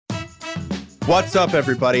What's up,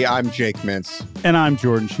 everybody? I'm Jake Mintz. And I'm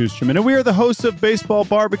Jordan Schusterman. And we are the hosts of Baseball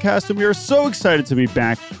Barbacast. And we are so excited to be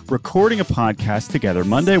back recording a podcast together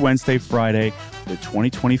Monday, Wednesday, Friday, the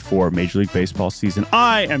 2024 Major League Baseball season.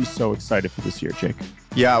 I am so excited for this year, Jake.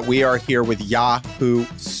 Yeah, we are here with Yahoo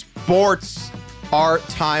Sports. Our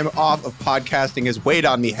time off of podcasting has weighed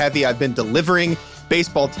on me heavy. I've been delivering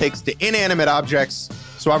baseball takes to inanimate objects,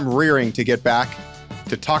 so I'm rearing to get back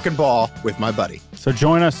to talking ball with my buddy. So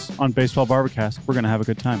join us on Baseball Barbacast. We're going to have a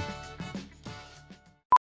good time.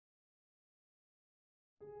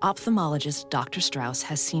 Ophthalmologist Dr. Strauss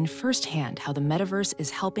has seen firsthand how the metaverse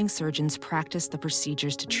is helping surgeons practice the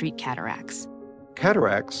procedures to treat cataracts.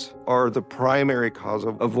 Cataracts are the primary cause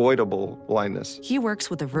of avoidable blindness. He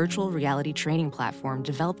works with a virtual reality training platform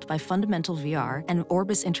developed by Fundamental VR and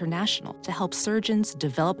Orbis International to help surgeons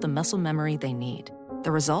develop the muscle memory they need.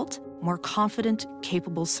 The result? More confident,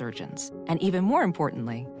 capable surgeons. And even more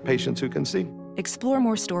importantly, Patients who can see. explore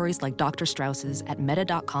more stories like Dr. Strauss's at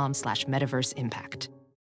meta.com/metaverseimpact.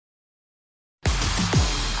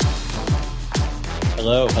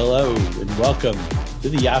 Hello, and welcome to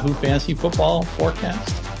the Yahoo Fantasy Football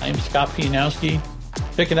Forecast. I am Scott Pianowski,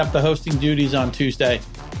 picking up the hosting duties on Tuesday.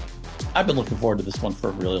 I've been looking forward to this one for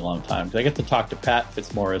a really long time because I get to talk to Pat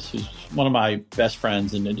Fitzmaurice, who's one of my best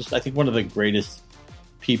friends and just I think one of the greatest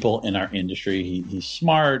people in our industry. He's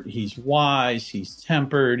smart, he's wise, he's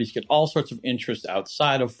tempered, he's got all sorts of interests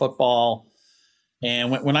outside of football.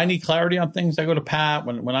 And when I need clarity on things, I go to Pat.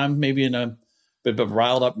 When I'm maybe in a bit of a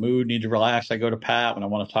riled up mood, need to relax, I go to Pat. When I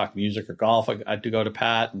want to talk music or golf, I do go to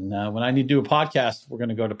Pat. And when I need to do a podcast, we're going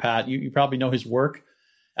to go to Pat. You probably know his work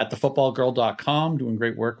at thefootballgirl.com, doing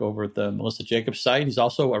great work over at the Melissa Jacobs site. He's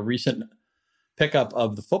also a recent pickup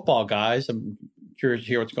of the Football Guys. I'm curious to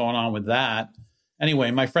hear what's going on with that.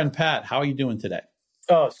 Anyway, my friend Pat, how are you doing today?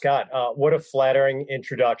 Oh, Scott, what a flattering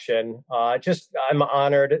introduction. I'm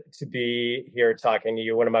honored to be here talking to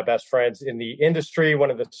you, one of my best friends in the industry,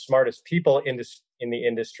 one of the smartest people in the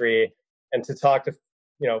industry, and to talk to,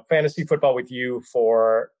 fantasy football with you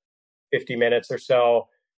for 50 minutes or so.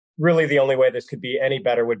 Really, the only way this could be any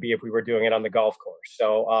better would be if we were doing it on the golf course.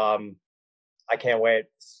 So I can't wait.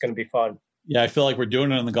 It's going to be fun. Yeah, I feel like we're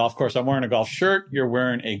doing it on the golf course. I'm wearing a golf shirt. You're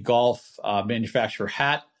wearing a golf manufacturer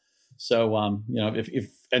hat. So, if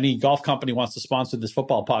any golf company wants to sponsor this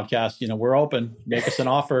football podcast, we're open. Make us an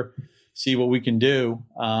offer. See what we can do.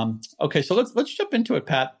 Okay, so let's jump into it,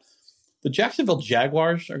 Pat. The Jacksonville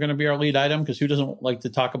Jaguars are going to be our lead item because who doesn't like to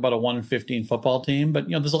talk about a 1-15 football team? But,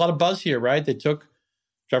 there's a lot of buzz here, right? They took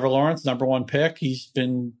Trevor Lawrence, number one pick. He's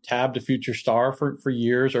been tabbed a future star for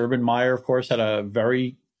years. Urban Meyer, of course, had a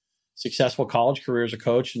very successful college career as a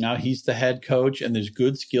coach. And now he's the head coach, and there's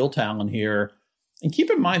good skill talent here. And keep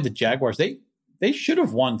in mind the Jaguars, they should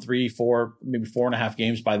have won 3, 4, maybe 4.5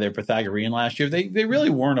 games by their Pythagorean last year. They really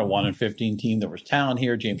weren't a 1-15 team. There was talent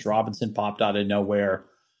here. James Robinson popped out of nowhere.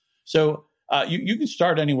 So you can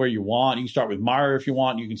start anywhere you want. You can start with Meyer if you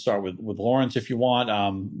want. You can start with Lawrence if you want.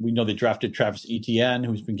 We know they drafted Travis Etienne,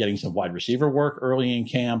 who's been getting some wide receiver work early in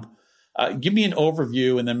camp. Give me an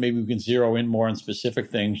overview, and then maybe we can zero in more on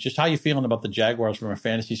specific things. Just how you feeling about the Jaguars from a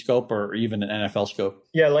fantasy scope or even an NFL scope?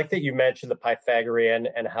 Yeah, I like that you mentioned the Pythagorean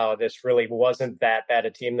and how this really wasn't that bad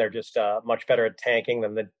a team. They're just much better at tanking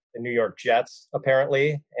than the New York Jets,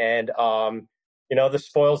 apparently. And, the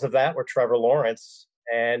spoils of that were Trevor Lawrence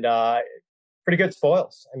and pretty good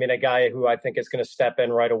spoils. I mean, a guy who I think is going to step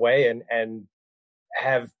in right away and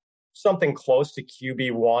have something close to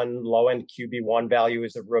QB1, low-end QB1 value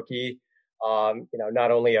as a rookie.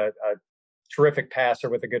 Not only a terrific passer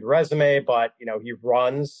with a good resume, but, he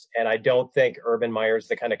runs. And I don't think Urban Meyer is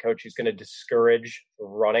the kind of coach who's going to discourage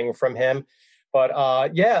running from him. But I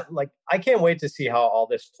can't wait to see how all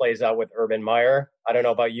this plays out with Urban Meyer. I don't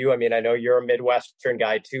know about you. I mean, I know you're a Midwestern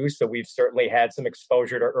guy too, so we've certainly had some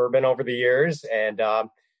exposure to Urban over the years. And,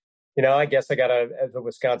 I guess I got to, as a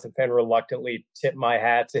Wisconsin fan, reluctantly tip my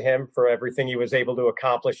hat to him for everything he was able to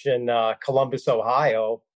accomplish in Columbus,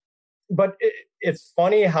 Ohio. But it's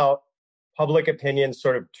funny how public opinion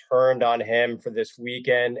sort of turned on him for this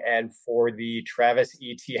weekend and for the Travis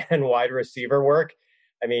Etienne wide receiver work.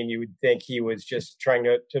 I mean, you would think he was just trying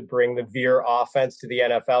to bring the Veer offense to the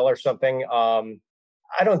NFL or something.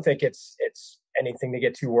 I don't think it's anything to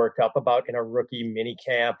get too worked up about in a rookie mini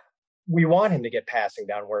camp. We want him to get passing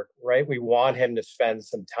down work, right? We want him to spend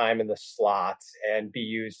some time in the slot and be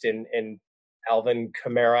used in Alvin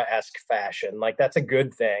Kamara-esque fashion. Like, that's a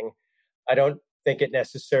good thing. I don't think it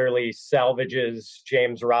necessarily salvages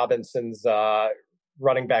James Robinson's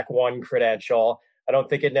running back one credential. I don't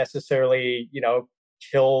think it necessarily,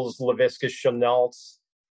 kills Laviska Shenault's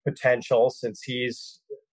potential, since he's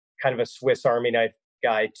kind of a Swiss Army knife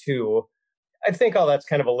guy too. I think all that's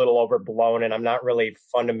kind of a little overblown, and I'm not really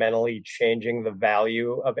fundamentally changing the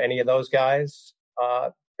value of any of those guys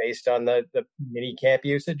based on the mini camp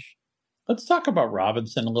usage. Let's talk about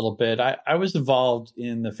Robinson a little bit. I was involved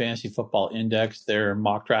in the Fantasy Football Index, their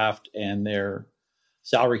mock draft and their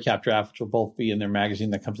salary cap draft, which will both be in their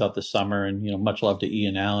magazine that comes out this summer. And, much love to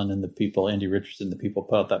Ian Allen and the people, Andy Richardson, the people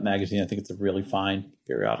put out that magazine. I think it's a really fine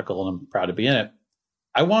periodical, and I'm proud to be in it.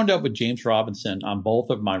 I wound up with James Robinson on both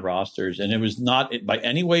of my rosters, and it was not by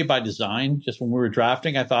any way by design. Just when we were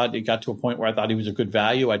drafting, I thought it got to a point where I thought he was a good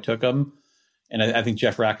value. I took him. And I think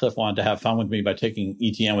Jeff Ratcliffe wanted to have fun with me by taking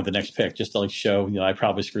ETN with the next pick, just to show, I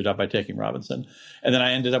probably screwed up by taking Robinson. And then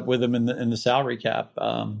I ended up with him in the salary cap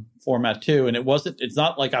format too. And it's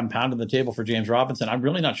not like I'm pounding the table for James Robinson. I'm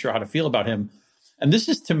really not sure how to feel about him. And this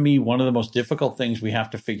is, to me, one of the most difficult things we have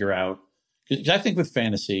to figure out. Because I think with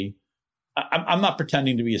fantasy, I'm not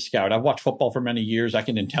pretending to be a scout. I've watched football for many years. I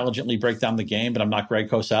can intelligently break down the game, but I'm not Greg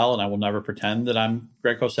Cosell, and I will never pretend that I'm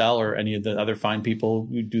Greg Cosell or any of the other fine people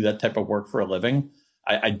who do that type of work for a living.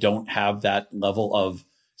 I don't have that level of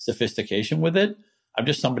sophistication with it. I'm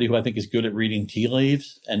just somebody who I think is good at reading tea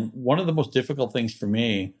leaves. And one of the most difficult things for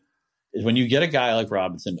me is when you get a guy like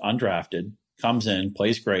Robinson, undrafted, comes in,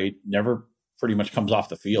 plays great, never pretty much comes off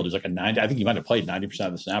the field. He's like a 90. I think he might have played 90%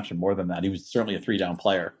 of the snaps or more than that. He was certainly a 3-down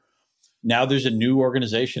player. Now there's a new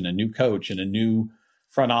organization, a new coach, and a new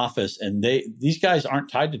front office, and these guys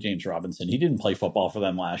aren't tied to James Robinson. He didn't play football for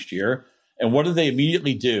them last year. And what do they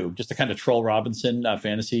immediately do? Just to kind of troll Robinson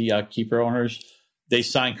fantasy keeper owners, they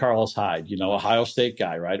sign Carlos Hyde, Ohio State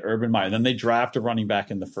guy, right? Urban Meyer. Then they draft a running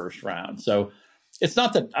back in the first round. So it's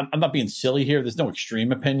not that I'm not being silly here. There's no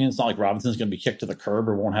extreme opinion. It's not like Robinson's going to be kicked to the curb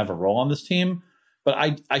or won't have a role on this team.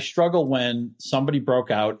 But I struggle when somebody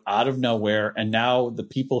broke out of nowhere, and now the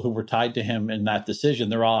people who were tied to him in that decision,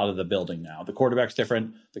 they're all out of the building now. The quarterback's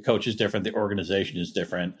different. The coach is different. The organization is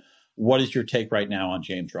different. What is your take right now on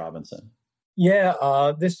James Robinson?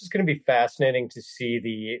 Yeah, this is going to be fascinating to see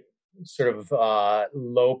the sort of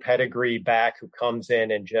low pedigree back who comes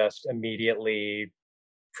in and just immediately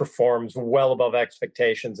performs well above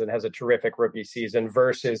expectations and has a terrific rookie season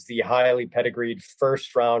versus the highly pedigreed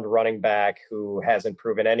first round running back who hasn't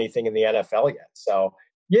proven anything in the NFL yet. So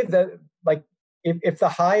yeah, if the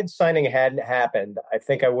Hyde signing hadn't happened, I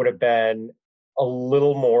think I would have been a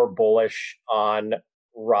little more bullish on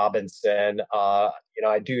Robinson.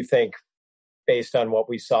 I do think based on what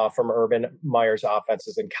we saw from Urban Meyer's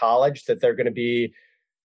offenses in college that they're going to be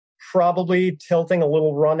probably tilting a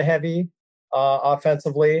little run heavy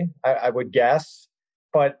offensively, I would guess.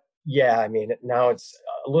 But yeah, I mean, now it's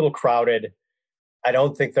a little crowded. I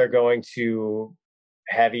don't think they're going to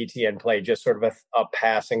have ETN play just sort of a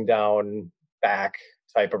passing down back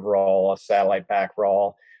type of role, a satellite back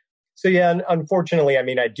role. So yeah, unfortunately, I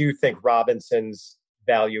mean, I do think Robinson's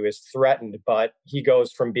value is threatened, but he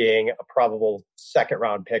goes from being a probable second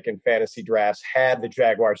round pick in fantasy drafts had the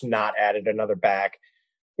Jaguars not added another back,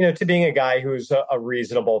 to being a guy who's a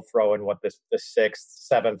reasonable throw in the 6th,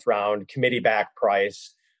 7th round committee back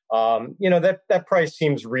price. That price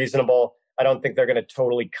seems reasonable. I don't think they're going to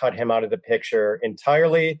totally cut him out of the picture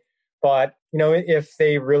entirely. But, if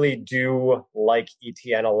they really do like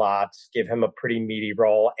ETN a lot, give him a pretty meaty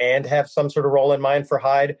role and have some sort of role in mind for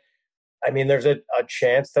Hyde, I mean, there's a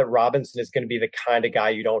chance that Robinson is going to be the kind of guy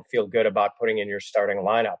you don't feel good about putting in your starting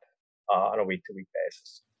lineup on a week-to-week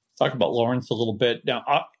basis. Talk about Lawrence a little bit. Now,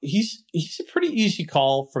 he's a pretty easy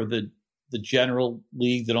call for the general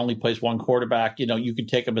league that only plays one quarterback. You could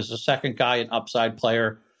take him as a second guy, an upside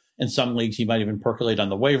player. In some leagues, he might even percolate on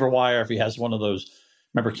the waiver wire if he has one of those.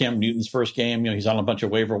 Remember Cam Newton's first game? He's on a bunch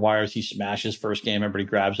of waiver wires. He smashes first game. Everybody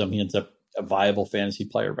grabs him. He ends up a viable fantasy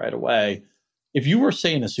player right away. If you were,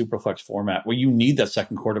 say, in a Superflex format where you need that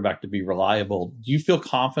second quarterback to be reliable, do you feel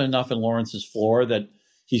confident enough in Lawrence's floor that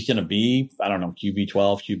he's going to be, I don't know, QB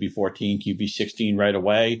 12, QB 14, QB 16 right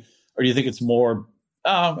away? Or do you think it's more,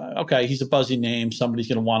 okay, he's a buzzy name. Somebody's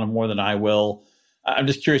going to want him more than I will. I'm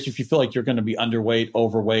just curious if you feel like you're going to be underweight,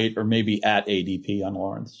 overweight, or maybe at ADP on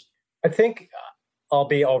Lawrence. I think I'll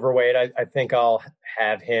be overweight. I think I'll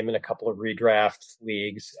have him in a couple of redraft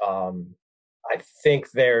leagues. I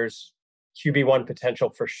think there's QB1 potential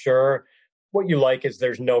for sure. What you like is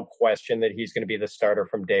there's no question that he's going to be the starter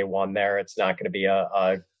from day one there. It's not going to be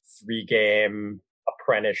a 3-game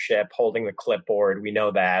apprenticeship holding the clipboard. We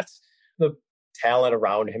know that. The talent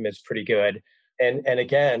around him is pretty good. And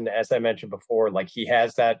again, as I mentioned before, he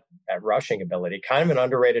has that rushing ability, kind of an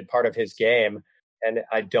underrated part of his game. And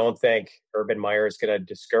I don't think Urban Meyer is going to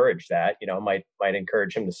discourage that. Might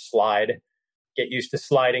encourage him to slide, get used to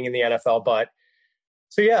sliding in the NFL. But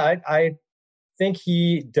So yeah, I think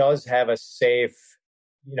he does have a safe,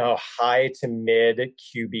 high to mid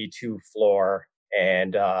QB2 floor.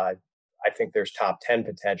 And I think there's top 10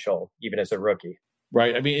 potential even as a rookie.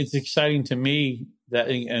 Right. I mean, it's exciting to me that,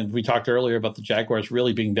 and we talked earlier about the Jaguars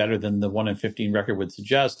really being better than the 1-15 record would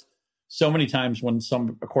suggest. So many times when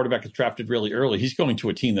a quarterback is drafted really early, he's going to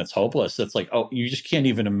a team that's hopeless. That's like, oh, you just can't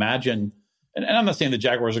even imagine. And I'm not saying the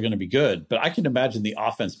Jaguars are going to be good, but I can imagine the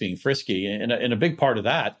offense being frisky. And a big part of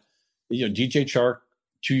that, DJ Chark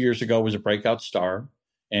 2 years ago was a breakout star,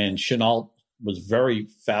 and Shenault was a very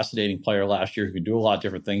fascinating player last year who could do a lot of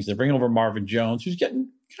different things. They're bringing over Marvin Jones, who's getting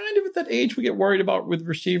kind of at that age we get worried about with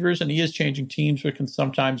receivers, and he is changing teams, which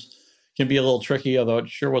sometimes can be a little tricky, although it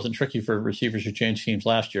sure wasn't tricky for receivers who changed teams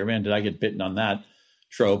last year. Man, did I get bitten on that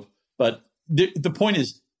trope. But the point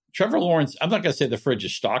is, Trevor Lawrence, I'm not going to say the fridge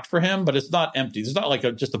is stocked for him, but it's not empty. There's not like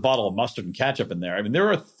just a bottle of mustard and ketchup in there. I mean,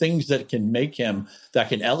 there are things that can make him, that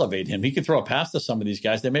can elevate him. He could throw a pass to some of these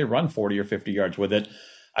guys. They may run 40 or 50 yards with it.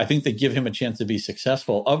 I think they give him a chance to be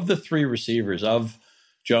successful. Of the three receivers, of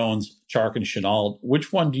Jones, Chark, and Shenault,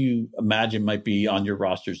 which one do you imagine might be on your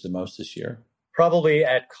rosters the most this year? Probably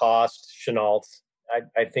at cost, Shenault.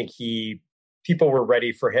 I think people were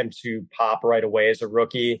ready for him to pop right away as a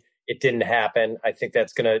rookie. It didn't happen. I think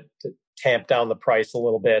that's going to tamp down the price a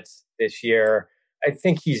little bit this year. I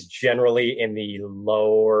think he's generally in the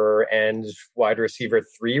lower end wide receiver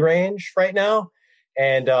 3 range right now.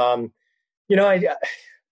 And,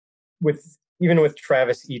 with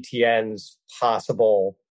Travis Etienne's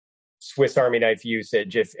possible Swiss Army knife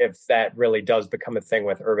usage, if that really does become a thing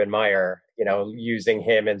with Urban Meyer, using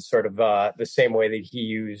him in sort of the same way that he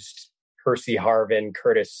used Percy Harvin,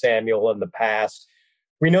 Curtis Samuel in the past.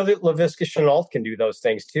 We know that Laviska Shenault can do those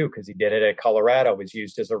things too, because he did it at Colorado, was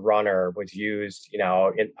used as a runner, was used,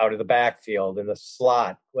 out of the backfield in the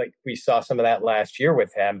slot. Like we saw some of that last year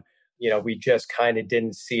with him. We just kind of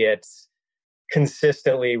didn't see it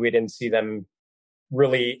consistently. We didn't see them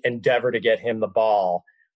really endeavor to get him the ball.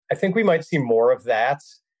 I think we might see more of that.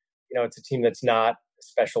 It's a team that's not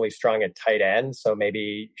especially strong at tight end, so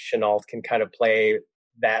maybe Shenault can kind of play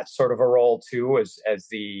that sort of a role too, as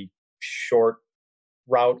the short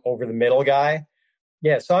route over the middle guy.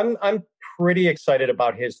 Yeah, so I'm pretty excited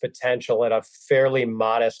about his potential at a fairly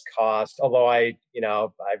modest cost. Although I've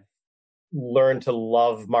learned to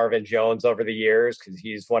love Marvin Jones over the years because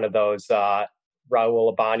he's one of those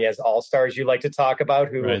Raul Ibanez all-stars you like to talk about.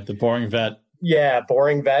 Who, right, the boring vet. Yeah,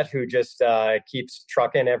 boring vet who just keeps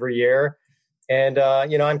trucking every year. And,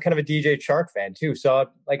 I'm kind of a DJ Chark fan too. So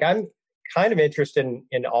I'm kind of interested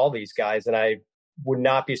in all these guys. And I would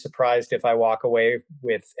not be surprised if I walk away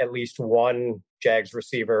with at least one Jags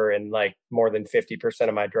receiver in more than 50%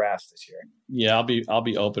 of my drafts this year. Yeah, I'll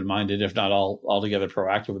be open-minded, if not altogether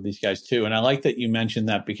proactive with these guys too. And I like that you mentioned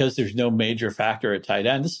that because there's no major factor at tight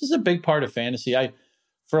end. This is a big part of fantasy.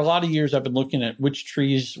 For a lot of years, I've been looking at which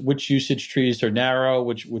usage trees are narrow,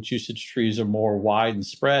 which usage trees are more wide and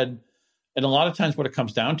spread. And a lot of times what it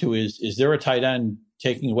comes down to is there a tight end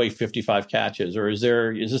taking away 55 catches? Or is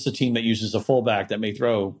this a team that uses a fullback that may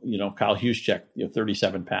throw, Kyle Juszczyk,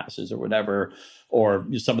 37 passes or whatever? Or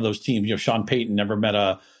some of those teams, Sean Payton never met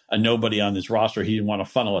a nobody on his roster he didn't want to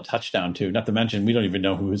funnel a touchdown to. Not to mention, we don't even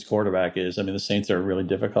know who his quarterback is. I mean, the Saints are a really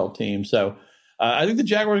difficult team. So I think the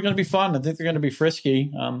Jaguars are going to be fun. I think they're going to be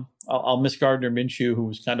frisky. I'll miss Gardner Minshew, who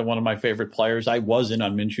was kind of one of my favorite players. I was in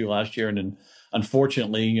on Minshew last year, and then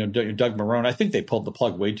unfortunately, Doug Marrone, I think they pulled the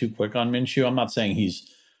plug way too quick on Minshew. I'm not saying he's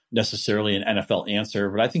necessarily an NFL answer,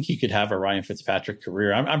 but I think he could have a Ryan Fitzpatrick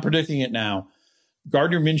career. I'm predicting it now.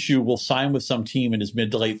 Gardner Minshew will sign with some team in his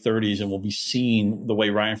mid to late 30s and will be seen the way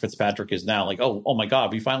Ryan Fitzpatrick is now. Like, oh my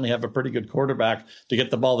God, we finally have a pretty good quarterback to get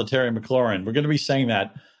the ball to Terry McLaurin. We're going to be saying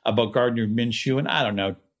that about Gardner Minshew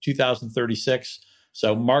in, 2036.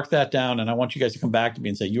 So mark that down, and I want you guys to come back to me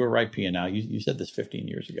and say, you were right, P&L. You said this 15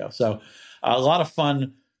 years ago. So a lot of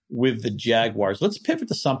fun with the Jaguars. Let's pivot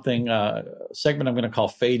to something, a segment I'm going to call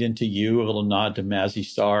Fade Into You, a little nod to Mazzy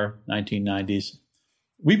Star, 1990s.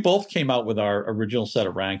 We both came out with our original set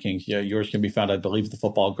of rankings. Yeah, yours can be found, I believe, The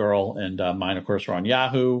Football Girl, and mine, of course, are on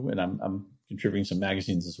Yahoo, and I'm contributing some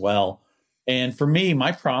magazines as well. And for me,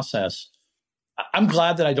 my process, I'm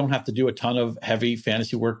glad that I don't have to do a ton of heavy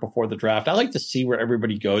fantasy work before the draft. I like to see where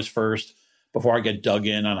everybody goes first before I get dug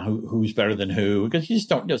in on who's better than who, because you just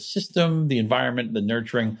don't know system, the environment, the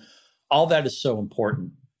nurturing, all that is so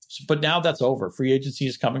important. But now that's over. Free agency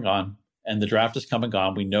is coming on, and the draft is coming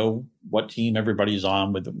on. We know what team everybody's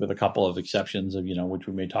on, with a couple of exceptions of which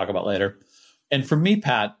we may talk about later. And for me,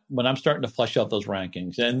 Pat, when I'm starting to flesh out those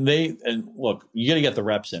rankings, and look, you got to get the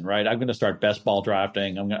reps in, right? I'm going to start best ball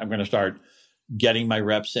drafting. I'm going to start getting my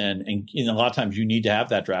reps in. And a lot of times you need to have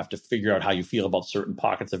that draft to figure out how you feel about certain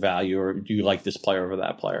pockets of value, or do you like this player over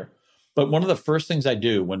that player? But one of the first things I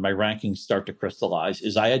do when my rankings start to crystallize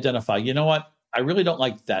is I identify, you know what? I really don't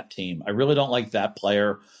like that team. I really don't like that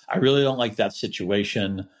player. I really don't like that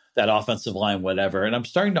situation, that offensive line, whatever. And I'm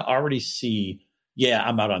starting to already see, yeah,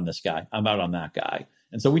 I'm out on this guy. I'm out on that guy.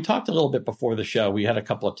 And so we talked a little bit before the show. We had a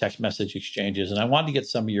couple of text message exchanges, and I wanted to get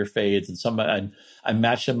some of your fades, and I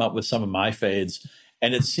matched them up with some of my fades.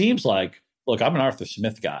 And it seems like, look, I'm an Arthur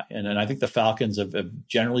Smith guy, and I think the Falcons have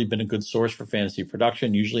generally been a good source for fantasy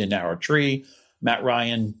production, usually a narrow tree. Matt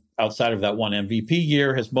Ryan, outside of that one MVP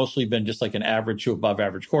year, has mostly been just like an average to above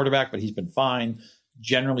average quarterback, but he's been fine,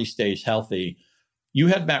 generally stays healthy. You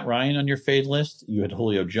had Matt Ryan on your fade list. You had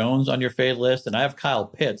Julio Jones on your fade list, and I have Kyle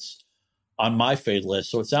Pitts on my fade list.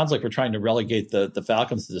 So it sounds like we're trying to relegate the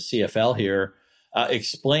Falcons to the CFL here.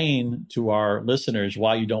 Explain to our listeners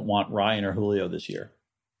why you don't want Ryan or Julio this year.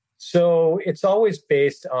 So it's always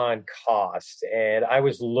based on cost. And I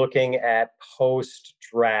was looking at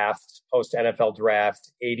post-NFL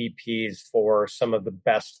draft ADPs for some of the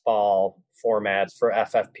best ball formats for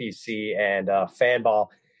FFPC and Fanball.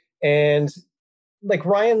 And like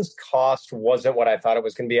Ryan's cost wasn't what I thought it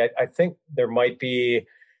was going to be. I think there might be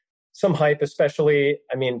some hype, especially,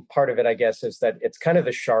 I mean, part of it, I guess, is that it's kind of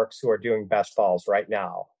the Sharks who are doing best balls right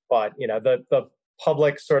now. But, the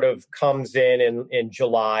public sort of comes in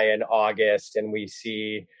July and August, and we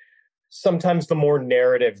see sometimes the more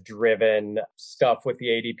narrative-driven stuff with the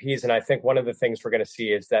ADPs. And I think one of the things we're going to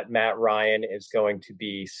see is that Matt Ryan is going to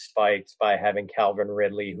be spiked by having Calvin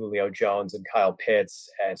Ridley, Julio Jones, and Kyle Pitts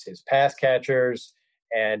as his pass catchers,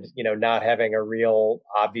 and, not having a real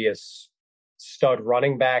obvious stud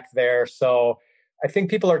running back there. So I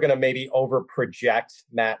think people are going to maybe over project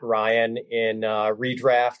Matt Ryan in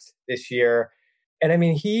redraft this year. And I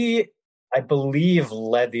mean, he, I believe,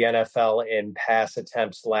 led the NFL in pass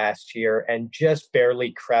attempts last year and just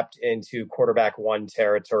barely crept into quarterback one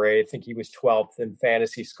territory. I think he was 12th in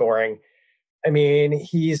fantasy scoring. I mean,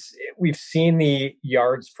 we've seen the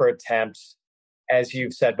yards per attempt. As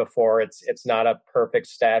you've said before, it's not a perfect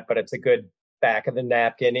stat, but it's a good back of the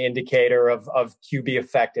napkin indicator of QB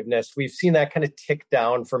effectiveness. We've seen that kind of tick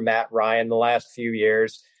down for Matt Ryan the last few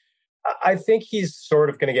years. I think he's sort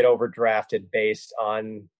of going to get overdrafted based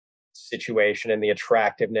on situation and the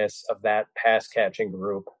attractiveness of that pass catching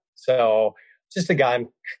group. So just a guy I'm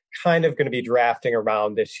kind of going to be drafting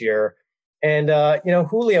around this year. And,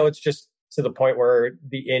 Julio, it's just to the point where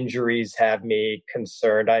the injuries have me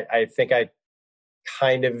concerned. I think I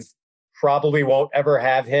kind of probably won't ever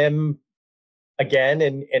have him again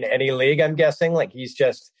in any league, I'm guessing. Like he's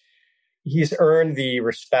earned the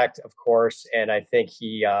respect, of course. And I think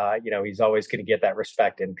he's always going to get that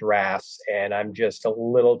respect in drafts. And I'm just a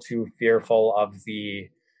little too fearful of the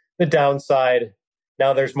downside.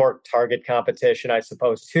 Now there's more target competition, I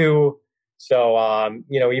suppose, too. So,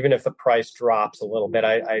 even if the price drops a little bit,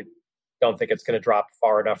 I don't think it's going to drop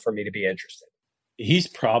far enough for me to be interested. He's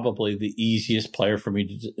probably the easiest player for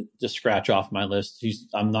me to scratch off my list.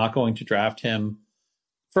 I'm not going to draft him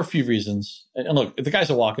for a few reasons. And look, the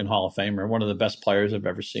guy's a walk-in Hall of Famer, one of the best players I've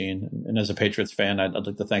ever seen. And as a Patriots fan, I'd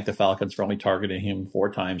like to thank the Falcons for only targeting him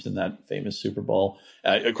 4 times in that famous Super Bowl.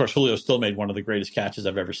 Of course, Julio still made one of the greatest catches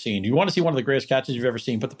I've ever seen. Do you want to see one of the greatest catches you've ever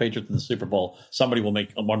seen? Put the Patriots in the Super Bowl. Somebody will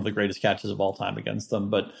make one of the greatest catches of all time against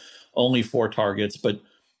them, but only 4 targets. But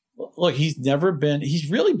look, he's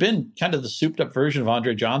really been kind of the souped up version of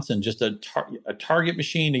Andre Johnson, just a target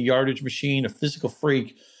machine, a yardage machine, a physical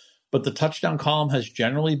freak. But the touchdown column has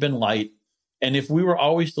generally been light. And if we were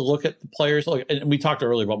always to look at the players, and we talked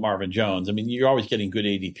earlier about Marvin Jones, I mean, you're always getting good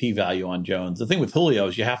ADP value on Jones. The thing with Julio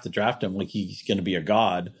is you have to draft him like he's going to be a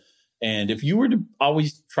god. And if you were to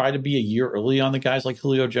always try to be a year early on the guys like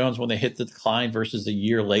Julio Jones when they hit the decline versus a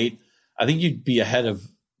year late, I think you'd be ahead of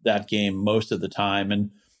that game most of the time.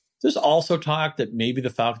 And there's also talk that maybe the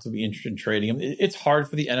Falcons will be interested in trading him. It's hard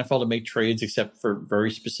for the NFL to make trades except for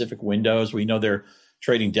very specific windows. We know their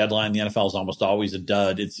trading deadline. The NFL is almost always a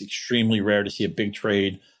dud. It's extremely rare to see a big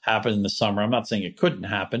trade happen in the summer. I'm not saying it couldn't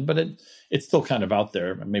happen, but it's still kind of out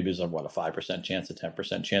there. Maybe there's a 5% chance, a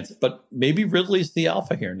 10% chance. But maybe Ridley's the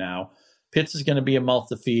alpha here now. Pitts is going to be a mouth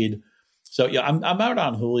to feed. So, yeah, I'm out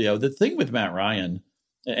on Julio. The thing with Matt Ryan,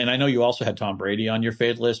 and I know you also had Tom Brady on your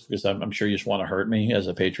fade list because I'm sure you just want to hurt me as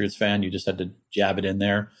a Patriots fan. You just had to jab it in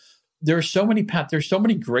there. There's so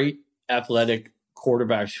many great athletic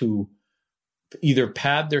quarterbacks who either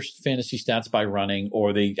pad their fantasy stats by running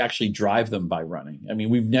or they actually drive them by running. I mean,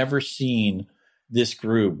 we've never seen this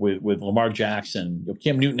group with Lamar Jackson.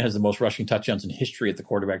 Cam Newton has the most rushing touchdowns in history at the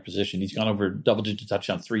quarterback position. He's gone over double-digit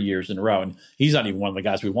touchdowns 3 years in a row, and he's not even one of the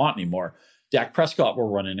guys we want anymore. Dak Prescott will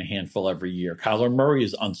run in a handful every year. Kyler Murray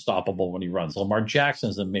is unstoppable when he runs. Lamar Jackson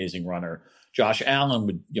is an amazing runner. Josh Allen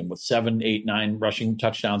would, with 7, 8, 9 rushing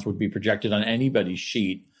touchdowns would be projected on anybody's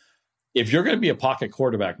sheet. If you're going to be a pocket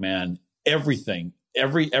quarterback, man, everything,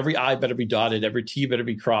 every I better be dotted, every T better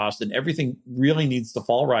be crossed, and everything really needs to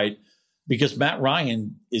fall right, because Matt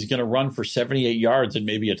Ryan is going to run for 78 yards and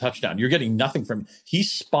maybe a touchdown. You're getting nothing from him.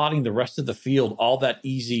 He's spotting the rest of the field, all that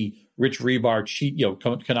easy Rich Rebar cheat,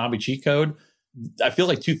 Konami cheat code. I feel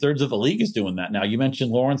like 2/3 of the league is doing that now. You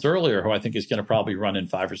mentioned Lawrence earlier, who I think is going to probably run in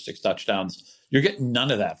 5 or 6 touchdowns. You're getting none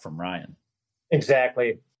of that from Ryan.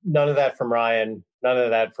 Exactly. None of that from Ryan. None of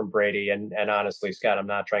that from Brady. And honestly, Scott, I'm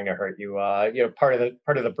not trying to hurt you. Part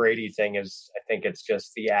of the Brady thing is, I think it's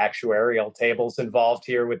just the actuarial tables involved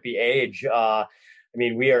here with the age.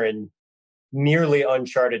 We are in nearly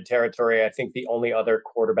uncharted territory. I think the only other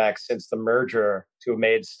quarterbacks since the merger to have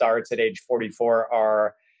made starts at age 44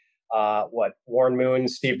 are Warren Moon,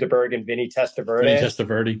 Steve DeBerg, and Vinny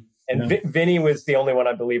Testaverde. And Vinny was the only one,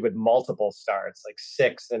 I believe, with multiple starts, like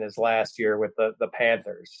 6 in his last year with the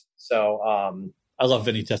Panthers. So I love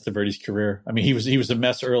Vinny Testaverde's career. I mean, he was a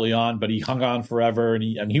mess early on, but he hung on forever,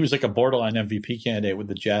 and he was like a borderline MVP candidate with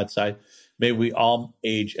the Jets. May we all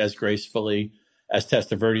age as gracefully as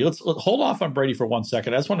Testaverde. Let's hold off on Brady for 1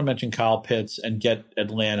 second. I just want to mention Kyle Pitts and get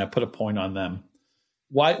Atlanta, put a point on them.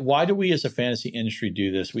 Why do we as a fantasy industry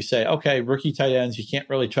do this? We say, okay, rookie tight ends, you can't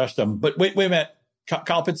really trust them. But wait a minute.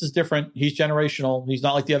 Kyle Pitts is different. He's generational. He's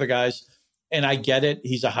not like the other guys. And I get it.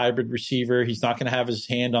 He's a hybrid receiver. He's not going to have his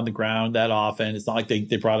hand on the ground that often. It's not like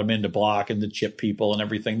they brought him in to block and to chip people and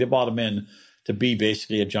everything. They brought him in to be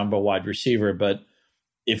basically a jumbo wide receiver. But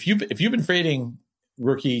if you've been fading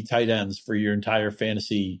rookie tight ends for your entire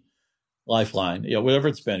fantasy lifeline, whatever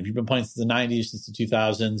it's been, if you've been playing since the 90s, since the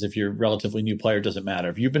 2000s, if you're a relatively new player, it doesn't matter.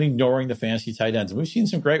 If you've been ignoring the fantasy tight ends, and we've seen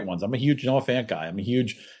some great ones. I'm a huge Noah Fant guy. I'm a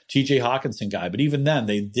huge TJ Hawkinson guy. But even then,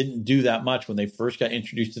 they didn't do that much when they first got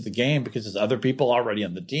introduced to the game because there's other people already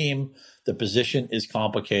on the team. The position is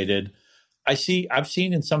complicated. I've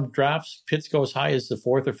seen in some drafts, Pitts go as high as the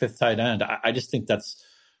 4th or 5th tight end. I just think that's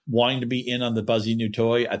wanting to be in on the buzzy new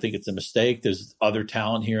toy. I think it's a mistake. There's other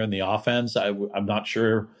talent here in the offense. I'm not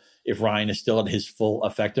sure if Ryan is still at his full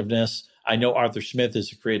effectiveness. I know Arthur Smith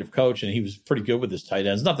is a creative coach, and he was pretty good with his tight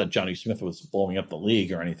ends. Not that Johnny Smith was blowing up the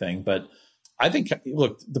league or anything, but I think,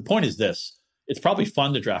 look, the point is this. It's probably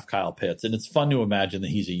fun to draft Kyle Pitts, and it's fun to imagine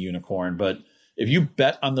that he's a unicorn. But if you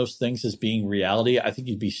bet on those things as being reality, I think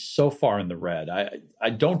you'd be so far in the red. I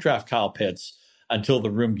don't draft Kyle Pitts until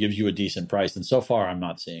the room gives you a decent price, and so far I'm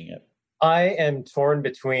not seeing it. I am torn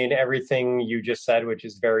between everything you just said, which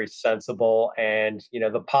is very sensible, and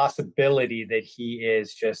the possibility that he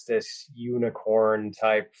is just this unicorn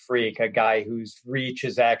type freak, a guy whose reach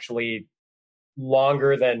is actually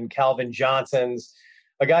longer than Calvin Johnson's,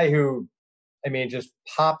 a guy who, just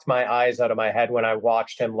popped my eyes out of my head when I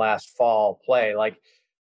watched him last fall play.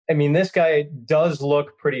 This guy does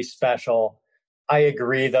look pretty special. I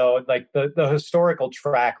agree, though. The historical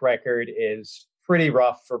track record is pretty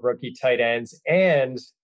rough for rookie tight ends, and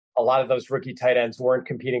a lot of those rookie tight ends weren't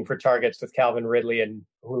competing for targets with Calvin Ridley and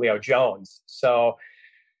Julio Jones. So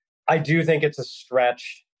I do think it's a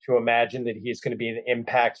stretch to imagine that he's going to be an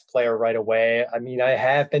impact player right away. I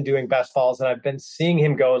have been doing best balls, and I've been seeing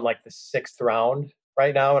him go in the 6th round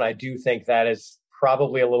right now, and I do think that is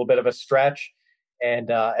probably a little bit of a stretch.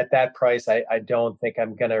 And at that price, I don't think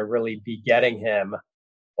I'm going to really be getting him.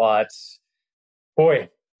 But boy,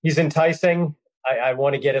 he's enticing. I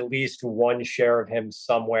want to get at least one share of him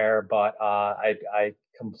somewhere, but I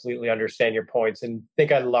completely understand your points and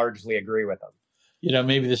think I largely agree with them.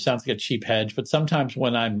 Maybe this sounds like a cheap hedge, but sometimes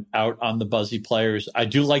when I'm out on the buzzy players, I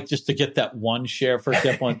do like just to get that one share. For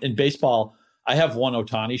example, in baseball, I have one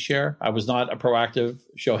Ohtani share. I was not a proactive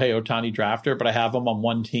Shohei Ohtani drafter, but I have him on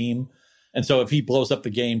one team. And so if he blows up the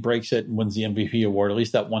game, breaks it, and wins the MVP award, at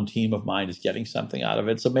least that one team of mine is getting something out of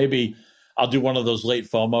it. So maybe I'll do one of those late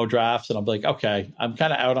FOMO drafts, and I'll be like, okay, I'm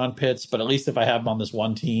kind of out on Pitts, but at least if I have him on this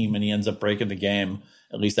one team and he ends up breaking the game,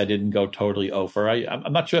 at least I didn't go totally over.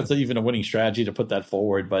 I'm not sure that's even a winning strategy to put that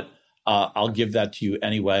forward, but I'll give that to you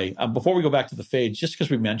anyway. Before we go back to the fades, just because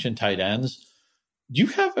we mentioned tight ends, do you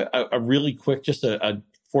have a really quick, just a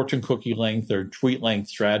fortune cookie length or tweet length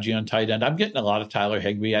strategy on tight end? I'm getting a lot of Tyler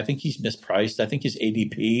Higbee. I think he's mispriced. I think his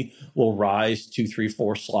ADP will rise 2, 3,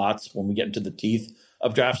 4 slots when we get into the teeth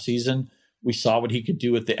of draft season. We saw what he could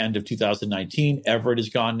do at the end of 2019. Everett is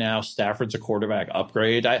gone now. Stafford's a quarterback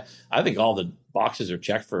upgrade. I think all the boxes are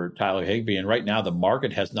checked for Tyler Higbee. And right now, the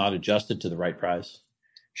market has not adjusted to the right price.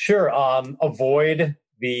 Sure. Avoid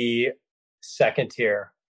the second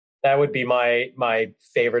tier. That would be my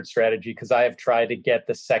favorite strategy, because I have tried to get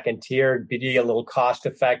the second tier, be a little cost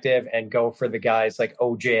effective, and go for the guys like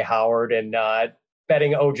OJ Howard and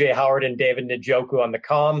betting OJ Howard and David Njoku on the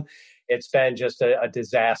comm. It's been just a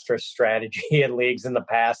disastrous strategy in leagues in the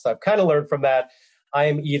past. So I've kind of learned from that. I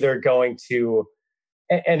am either going to,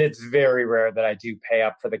 and it's very rare that I do pay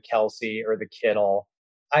up for the Kelce or the Kittle.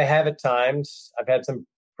 I have at times. I've had some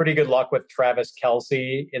pretty good luck with Travis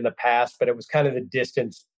Kelce in the past, but it was kind of the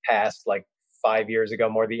distance past, like 5 years ago,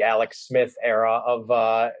 more the Alex Smith era of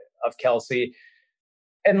Kelce.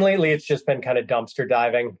 And lately it's just been kind of dumpster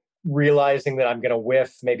diving, realizing that I'm going to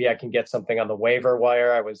whiff. Maybe I can get something on the waiver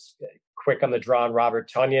wire. I was quick on the draw on Robert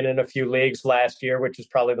Tonyan in a few leagues last year, which is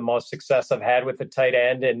probably the most success I've had with the tight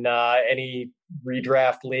end in any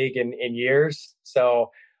redraft league in years. So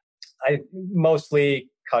I mostly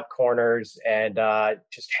cut corners and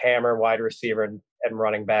just hammer wide receiver and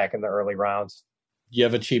running back in the early rounds. Do you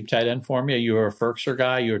have a cheap tight end for me? Are you a Ferkser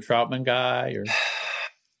guy? Are you a Troutman guy? Or...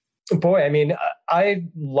 Boy, I mean, I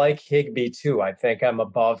like Higbee too. I think I'm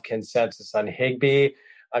above consensus on Higbee.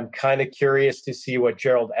 I'm kind of curious to see what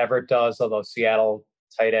Gerald Everett does, although Seattle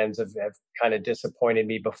tight ends have kind of disappointed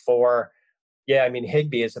me before. Yeah, I mean,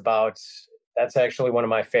 Higbee is that's actually one of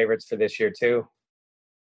my favorites for this year too.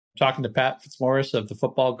 Talking to Pat Fitzmaurice of the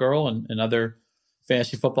Football Girl and other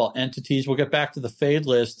fantasy football entities. We'll get back to the fade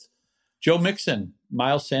list. Joe Mixon,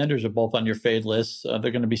 Miles Sanders are both on your fade list.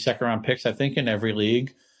 They're going to be second-round picks, I think, in every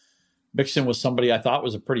league. Mixon was somebody I thought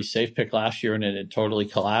was a pretty safe pick last year, and it totally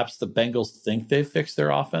collapsed. The Bengals think they've fixed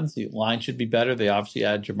their offense. The line should be better. They obviously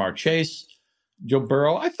add Jamar Chase. Joe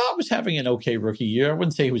Burrow, I thought, was having an okay rookie year. I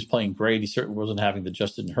wouldn't say he was playing great. He certainly wasn't having the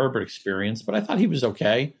Justin Herbert experience, but I thought he was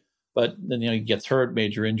okay. But then, he gets hurt,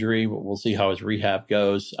 major injury. We'll see how his rehab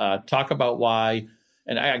goes. Talk about why.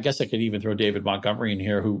 And I guess I could even throw David Montgomery in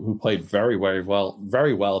here, who played very, very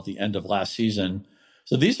well at the end of last season.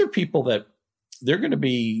 So these are people that they're going to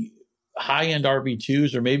be high-end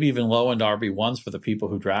RB2s or maybe even low-end RB1s for the people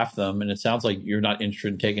who draft them. And it sounds like you're not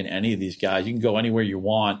interested in taking any of these guys. You can go anywhere you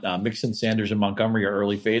want. Mixon, Sanders, and Montgomery are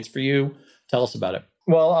early fades for you. Tell us about it.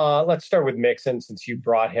 Well, let's start with Mixon, since you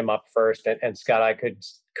brought him up first. And Scott, I could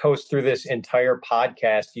coast through this entire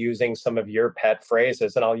podcast using some of your pet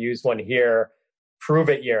phrases, and I'll use one here. Prove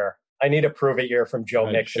it year. I need a prove it year from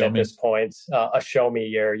Joe Mixon at this point. A show me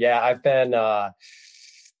year. Yeah, I've been an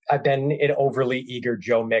overly eager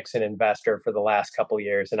Joe Mixon investor for the last couple of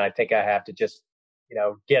years, and I think I have to just,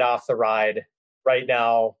 get off the ride right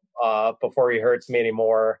now before he hurts me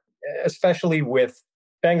anymore. Especially with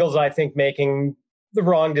Bengals, I think, making the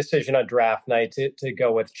wrong decision on draft night to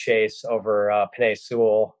go with Chase over Penei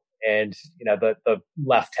Sewell, and the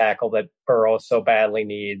left tackle that Burrow so badly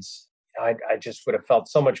needs. I just would have felt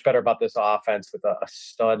so much better about this offense with a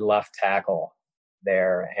stud left tackle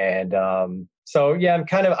there. And so, yeah, I'm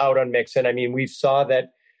kind of out on Mixon. I mean, we saw that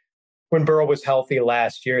when Burrow was healthy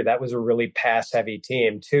last year, that was a really pass-heavy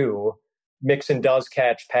team too. Mixon does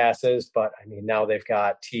catch passes, but I mean, now they've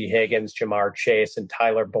got T. Higgins, Jamar Chase, and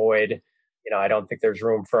Tyler Boyd. I don't think there's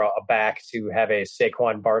room for a back to have a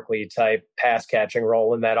Saquon Barkley type pass catching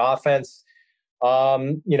role in that offense.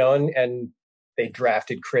 And they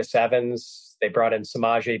drafted Chris Evans. They brought in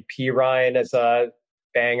Samaje Perine as a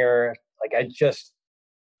banger. Like,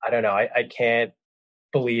 I don't know. I can't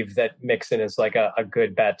believe that Mixon is like a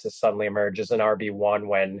good bet to suddenly emerge as an RB1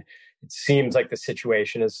 when it seems like the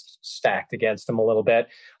situation is stacked against him a little bit.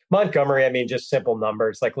 Montgomery, I mean, just simple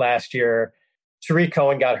numbers. Like last year, Tariq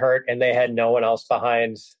Cohen got hurt and they had no one else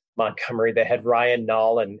behind Montgomery. They had Ryan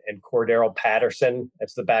Nall and Cordero Patterson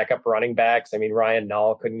as the backup running backs. I mean, Ryan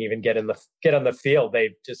Nall couldn't even get on the field.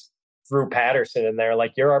 They just threw Patterson in there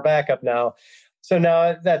like, you're our backup now. So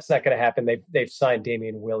no, that's not going to happen. They've signed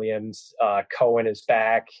Damian Williams. Cohen is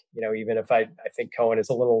back. Even if I think Cohen is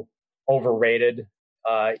a little overrated,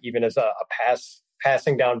 even as a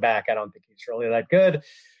passing down back, I don't think he's really that good.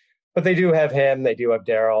 But they do have him. They do have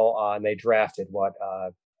Darrell, and they drafted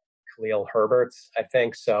Khalil Herbert, I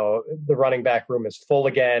think. So the running back room is full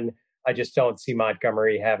again. I just don't see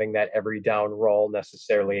Montgomery having that every down role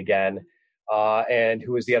necessarily again. And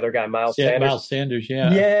who was the other guy? Miles Sanders. Miles Sanders,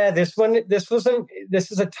 yeah. Yeah, this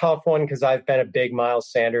is a tough one because I've been a big Miles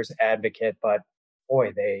Sanders advocate, but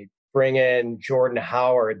boy, they bring in Jordan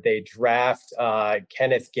Howard. They draft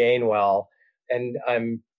Kenneth Gainwell, and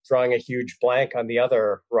I'm drawing a huge blank on the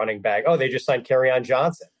other running back. Oh, they just signed Kerryon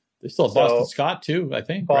Johnson. They still have Boston Scott too, I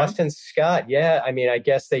think. Boston right? Scott, yeah. I mean, I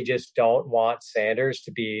guess they just don't want Sanders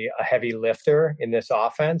to be a heavy lifter in this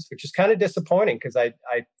offense, which is kind of disappointing because I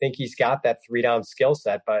think he's got that 3-down skill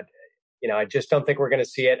set, but I just don't think we're going to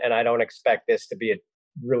see it, and I don't expect this to be a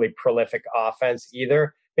really prolific offense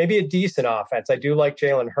either. Maybe a decent offense. I do like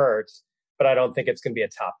Jalen Hurts, but I don't think it's going to be a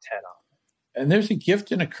top 10 offense. And there's a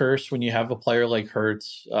gift and a curse when you have a player like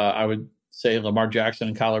Hurts. I would say Lamar Jackson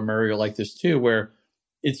and Kyler Murray are like this too, where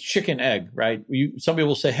it's chicken egg, right? Some people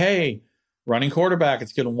will say, hey, running quarterback,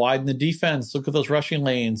 it's going to widen the defense. Look at those rushing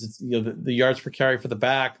lanes. It's, the yards per carry for the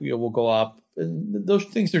back will go up. And those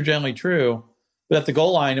things are generally true. But at the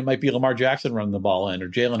goal line, it might be Lamar Jackson running the ball in, or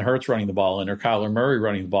Jalen Hurts running the ball in, or Kyler Murray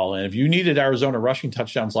running the ball in. If you needed Arizona rushing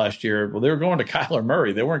touchdowns last year, well, they were going to Kyler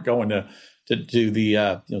Murray. They weren't going to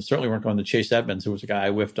the certainly weren't going to Chase Edmonds, who was a guy I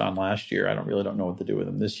whiffed on last year. I don't know what to do with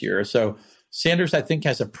him this year. So Sanders, I think,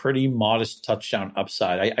 has a pretty modest touchdown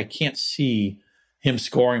upside. I can't see him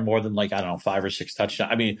scoring more than 5 or 6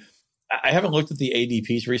 touchdowns. I mean, I haven't looked at the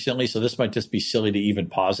ADPs recently, so this might just be silly to even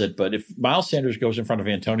posit. But if Miles Sanders goes in front of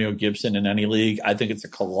Antonio Gibson in any league, I think it's a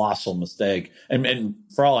colossal mistake. And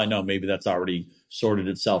for all I know, maybe that's already sorted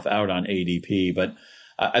itself out on ADP. But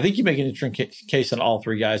I think you make an interesting case on all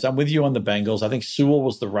three guys. I'm with you on the Bengals. I think Sewell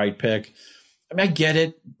was the right pick. I mean, I get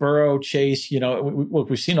it. Burrow, Chase, look,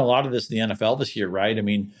 we've seen a lot of this in the NFL this year, right? I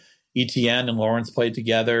mean, Etienne and Lawrence played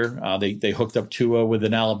together. They hooked up Tua with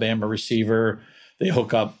an Alabama receiver. They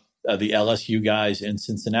hook up the LSU guys in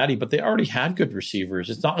Cincinnati, but they already had good receivers.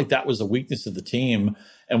 It's not like that was the weakness of the team.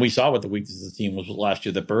 And we saw what the weakness of the team was last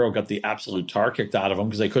year, that Burrow got the absolute tar kicked out of them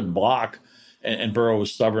because they couldn't block. And Burrow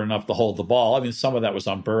was stubborn enough to hold the ball. I mean, some of that was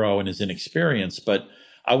on Burrow and his inexperience, but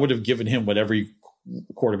I would have given him what every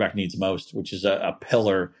quarterback needs most, which is a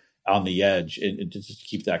pillar on the edge and to just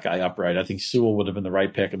keep that guy upright. I think Sewell would have been the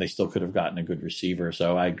right pick, and they still could have gotten a good receiver.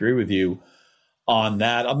 So I agree with you on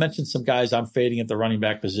that. I'll mention some guys I'm fading at the running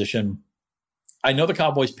back position. I know the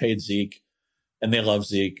Cowboys paid Zeke, and they love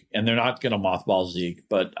Zeke, and they're not going to mothball Zeke,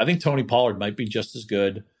 but I think Tony Pollard might be just as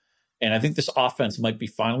good. And I think this offense might be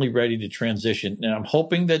finally ready to transition. And I'm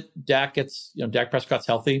hoping that Dak Prescott's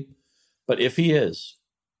healthy. But if he is,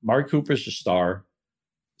 Amari Cooper's a star.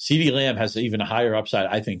 CeeDee Lamb has even a higher upside,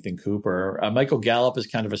 I think, than Cooper. Michael Gallup is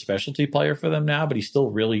kind of a specialty player for them now, but he's still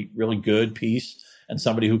really, really good piece and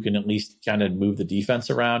somebody who can at least kind of move the defense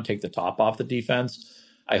around, take the top off the defense.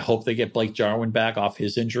 I hope they get Blake Jarwin back off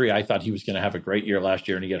his injury. I thought he was going to have a great year last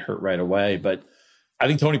year and he get hurt right away. But I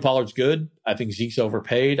think Tony Pollard's good. I think Zeke's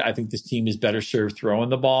overpaid. I think this team is better served throwing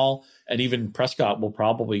the ball. And even Prescott will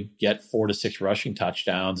probably get 4 to 6 rushing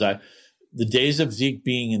touchdowns. The days of Zeke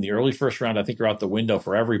being in the early first round, I think, are out the window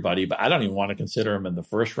for everybody, but I don't even want to consider him in the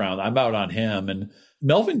first round. I'm out on him. And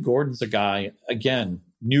Melvin Gordon's a guy, again,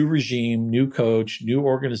 new regime, new coach, new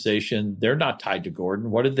organization. They're not tied to Gordon.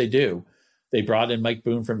 What did they do? They brought in Mike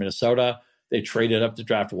Boone from Minnesota. They traded up to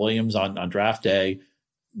draft Williams on draft day.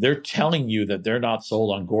 They're telling you that they're not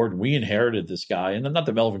sold on Gordon. We inherited this guy. And not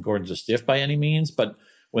that Melvin Gordon's a stiff by any means, but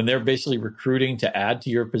when they're basically recruiting to add to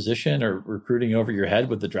your position or recruiting over your head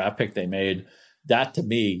with the draft pick they made, that to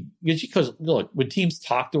me, because look, when teams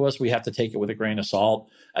talk to us, we have to take it with a grain of salt.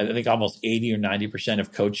 I think almost 80 or 90%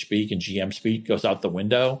 of coach speak and GM speak goes out the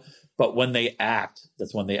window. But when they act,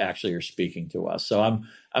 that's when they actually are speaking to us. So I'm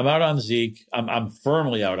out on Zeke. I'm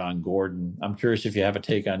firmly out on Gordon. I'm curious if you have a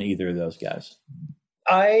take on either of those guys.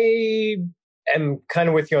 I am kind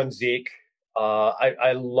of with you on Zeke.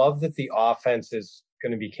 I love that the offense is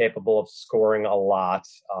going to be capable of scoring a lot.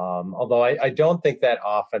 Although I don't think that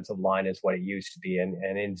offensive line is what it used to be.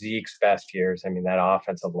 And in Zeke's best years, I mean, that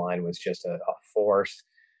offensive line was just a force.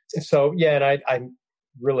 So, yeah, and I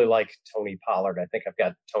really like Tony Pollard. I think I've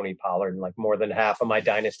got Tony Pollard in like more than half of my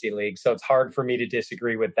dynasty leagues. So it's hard for me to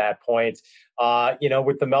disagree with that point.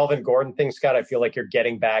 With the Melvin Gordon thing, Scott, I feel like you're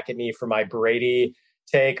getting back at me for my Brady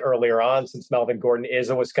take earlier on, since Melvin Gordon is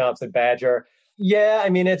a Wisconsin Badger. Yeah, I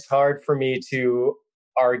mean, it's hard for me to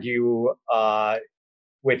argue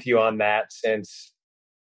with you on that, since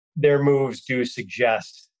their moves do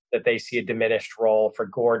suggest that they see a diminished role for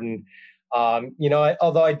Gordon.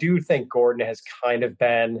 Although I do think Gordon has kind of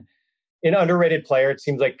been an underrated player. It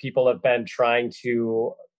seems like people have been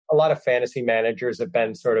a lot of fantasy managers have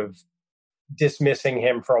been sort of dismissing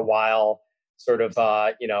him for a while, sort of,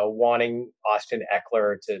 wanting Austin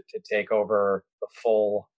Eckler to take over the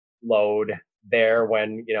full load there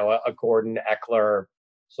when, a Gordon Eckler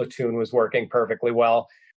platoon was working perfectly well.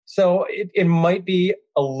 So it might be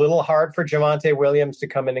a little hard for Javonte Williams to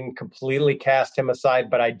come in and completely cast him aside,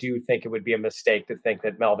 but I do think it would be a mistake to think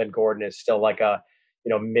that Melvin Gordon is still like a,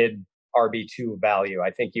 mid RB2 value.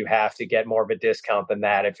 I think you have to get more of a discount than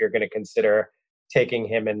that if you're going to consider taking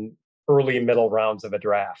him in early middle rounds of a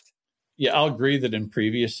draft. Yeah, I'll agree that in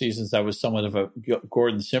previous seasons, I was somewhat of a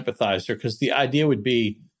Gordon sympathizer, because the idea would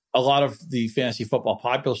be a lot of the fantasy football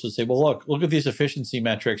populace would say, well, look at these efficiency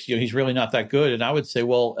metrics. He's really not that good. And I would say,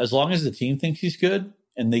 well, as long as the team thinks he's good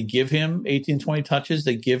and they give him 18, 20 touches,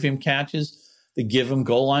 they give him catches, they give him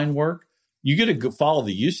goal line work, you get to follow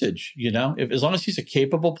the usage, as long as he's a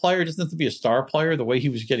capable player, it doesn't have to be a star player, the way he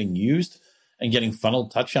was getting used and getting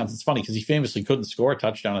funneled touchdowns. It's funny because he famously couldn't score a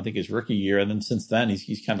touchdown, I think, his rookie year. And then since then,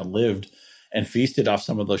 he's kind of lived and feasted off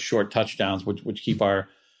some of those short touchdowns, which keep our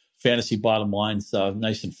fantasy bottom lines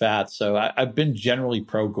nice and fat. So I've been generally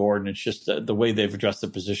pro Gordon. It's just the way they've addressed the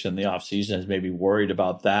position in the offseason has made me worried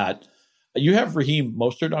about that. You have Raheem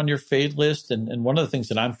Mostert on your fade list. And one of the things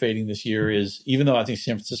that I'm fading this year is, even though I think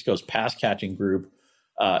San Francisco's pass catching group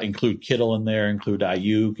include Kittle in there, include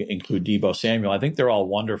Ayuk, include Deebo Samuel, I think they're all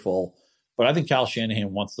wonderful. But I think Kyle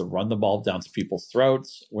Shanahan wants to run the ball down to people's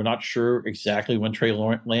throats. We're not sure exactly when Trey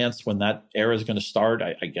Lance, when that era is going to start.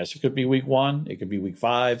 I guess it could be week 1. It could be week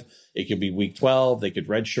 5. It could be week 12. They could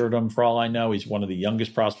redshirt him for all I know. He's one of the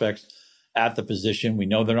youngest prospects at the position. We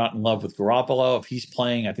know they're not in love with Garoppolo. If he's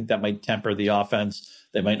playing, I think that might temper the offense.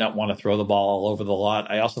 They might not want to throw the ball all over the lot.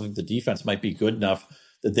 I also think the defense might be good enough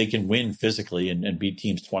that they can win physically and beat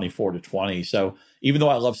teams 24-20. So even though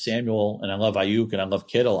I love Samuel and I love Ayuk and I love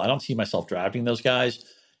Kittle, I don't see myself drafting those guys.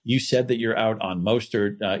 You said that you're out on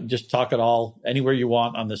Mostert. Just talk it all anywhere you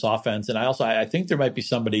want on this offense. And I think there might be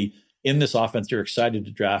somebody in this offense you're excited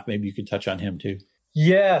to draft. Maybe you could touch on him too.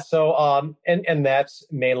 Yeah. So, and that's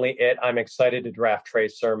mainly it. I'm excited to draft Trey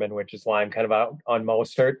Sermon, which is why I'm kind of out on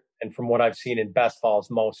Mostert. And from what I've seen in best balls,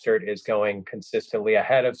 Mostert is going consistently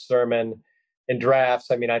ahead of Sermon in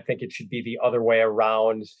drafts. I mean, I think it should be the other way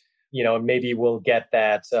around. Maybe we'll get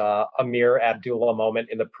that Amir Abdullah moment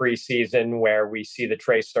in the preseason where we see the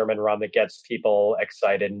Trey Sermon run that gets people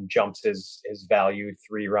excited and jumps his value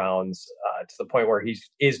 3 rounds to the point where he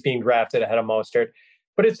is being drafted ahead of Mostert.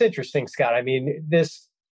 But it's interesting, Scott. I mean, this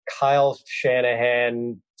Kyle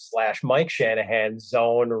Shanahan / Mike Shanahan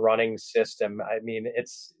zone running system, I mean,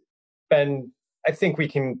 it's been, I think we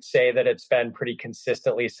can say that it's been pretty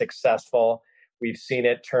consistently successful. We've seen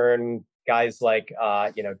it turn guys like,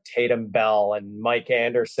 Tatum Bell and Mike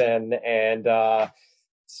Anderson and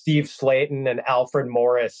Steve Slayton and Alfred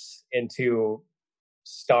Morris into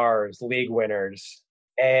stars, league winners.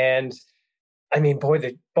 And I mean, boy,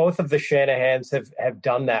 both of the Shanahans have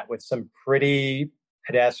done that with some pretty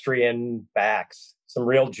pedestrian backs, some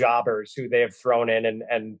real jobbers who they have thrown in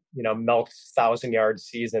and milked 1,000-yard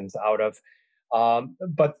seasons out of.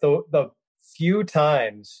 But the few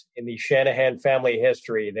times in the Shanahan family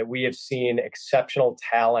history that we have seen exceptional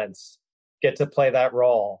talents get to play that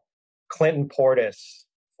role, Clinton Portis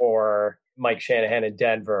for Mike Shanahan in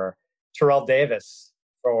Denver, Terrell Davis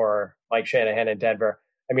for Mike Shanahan in Denver.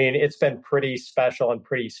 I mean, it's been pretty special and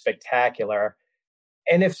pretty spectacular.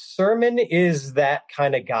 And if Sermon is that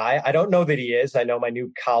kind of guy, I don't know that he is. I know my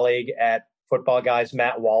new colleague at Football Guys,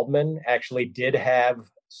 Matt Waldman, actually did have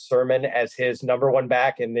Sermon as his number 1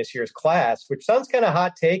 back in this year's class, which sounds kind of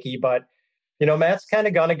hot takey, but Matt's kind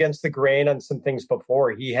of gone against the grain on some things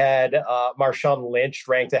before. He had Marshawn Lynch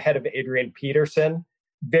ranked ahead of Adrian Peterson.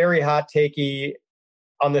 Very hot takey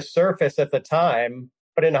on the surface at the time,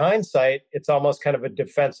 but in hindsight, it's almost kind of a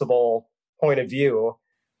defensible point of view.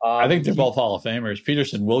 I think they're both Hall of Famers.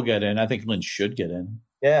 Peterson will get in. I think Lynch should get in.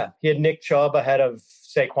 Yeah, he had Nick Chubb ahead of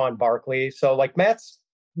Saquon Barkley. So, Matt's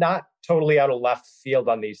not totally out of left field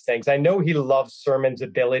on these things. I know he loves Sermon's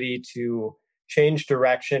ability to change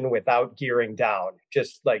direction without gearing down.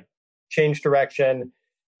 Just change direction,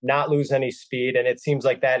 not lose any speed. And it seems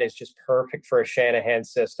like that is just perfect for a Shanahan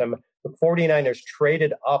system. The 49ers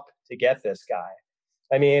traded up to get this guy.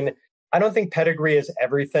 I mean, I don't think pedigree is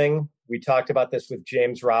everything. We talked about this with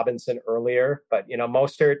James Robinson earlier, but,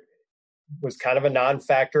 Mostert was kind of a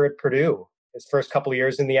non-factor at Purdue. His first couple of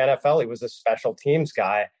years in the NFL, he was a special teams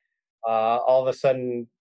guy. All of a sudden,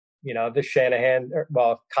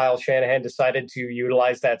 Kyle Shanahan decided to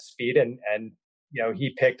utilize that speed and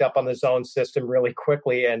he picked up on the zone system really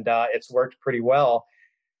quickly and it's worked pretty well.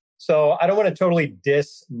 So I don't want to totally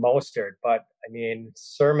diss Mostert, but I mean,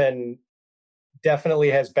 Sermon definitely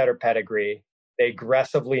has better pedigree. They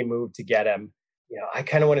aggressively moved to get him. I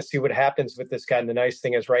kind of want to see what happens with this guy. And the nice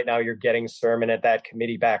thing is right now you're getting Sermon at that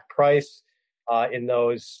committee back price. In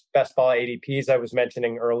those best ball ADPs I was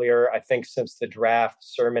mentioning earlier, I think since the draft,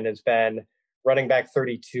 Sermon has been running back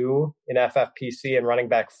 32 in FFPC and running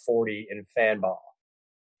back 40 in Fanball.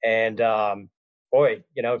 And boy,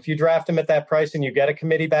 if you draft him at that price and you get a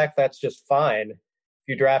committee back, that's just fine. If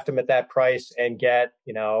you draft him at that price and get,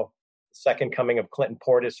 the second coming of Clinton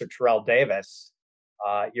Portis or Terrell Davis,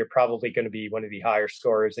 you're probably going to be one of the higher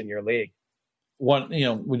scorers in your league. When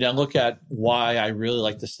I look at why I really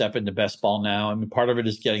like to step into best ball now, I mean, part of it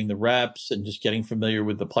is getting the reps and just getting familiar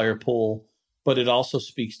with the player pool. But it also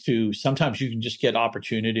speaks to sometimes you can just get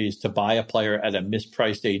opportunities to buy a player at a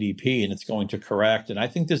mispriced ADP and it's going to correct. And I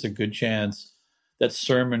think there's a good chance that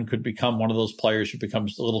Sermon could become one of those players who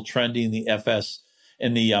becomes a little trendy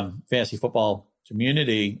in the fantasy football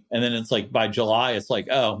community. And then it's like by July, it's like,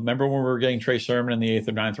 oh, remember when we were getting Trey Sermon in the 8th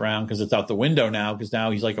or 9th round? Because it's out the window now, because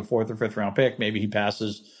now he's like a 4th or 5th round pick. Maybe he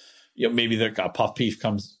passes. Maybe the puff piece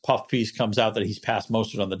comes out that he's passed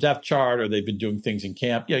most of it on the depth chart, or they've been doing things in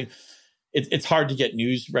camp. It's hard to get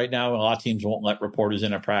news right now, and a lot of teams won't let reporters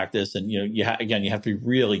in at practice. And you have to be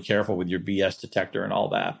really careful with your BS detector and all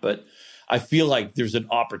that. But I feel like there's an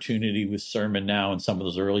opportunity with Sermon now in some of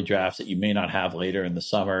those early drafts that you may not have later in the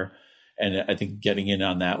summer, and I think getting in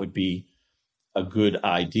on that would be a good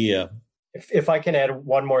idea. If I can add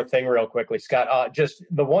one more thing real quickly, Scott, just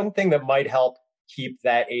the one thing that might help keep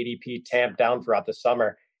that ADP tamped down throughout the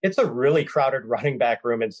summer. It's a really crowded running back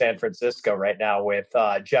room in San Francisco right now with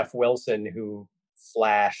Jeff Wilson, who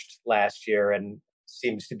flashed last year and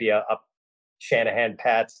seems to be a Shanahan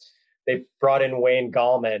Pats. They brought in Wayne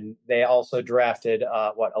Gallman. They also drafted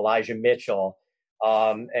Elijah Mitchell.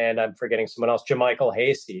 And I'm forgetting someone else, JaMycal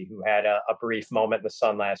Hasty, who had a brief moment in the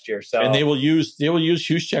sun last year. So, and they will use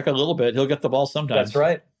Juszczyk a little bit. He'll get the ball sometimes.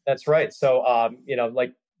 That's right. So,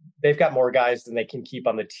 they've got more guys than they can keep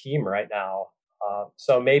on the team right now.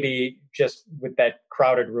 So maybe just with that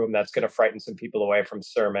crowded room, that's going to frighten some people away from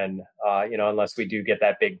Sermon, unless we do get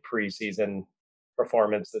that big preseason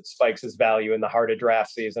performance that spikes his value in the heart of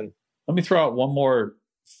draft season. Let me throw out one more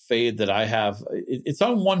fade that I have. It's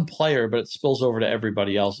on one player, but it spills over to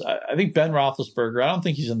everybody else. I think Ben Roethlisberger, I don't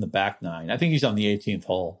think he's in the back nine. I think he's on the 18th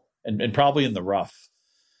hole and probably in the rough.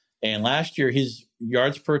 And last year, his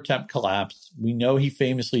yards per attempt collapsed. We know he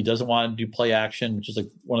famously doesn't want to do play action, which is like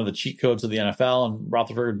one of the cheat codes of the NFL. And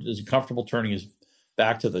Roethlisberger is comfortable turning his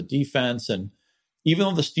back to the defense. And even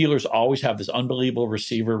though the Steelers always have this unbelievable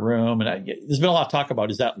receiver room, and there's been a lot of talk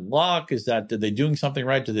about, is that luck? Did they doing something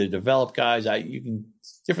right? Did they develop guys?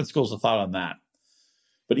 Different schools of thought on that.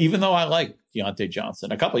 But even though I like Deontay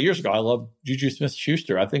Johnson, a couple of years ago, I loved Juju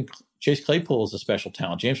Smith-Schuster. I think Chase Claypool is a special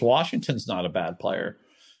talent. James Washington's not a bad player.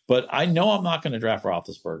 But I know I'm not going to draft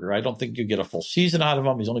Roethlisberger. I don't think you get a full season out of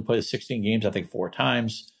him. He's only played 16 games, I think, 4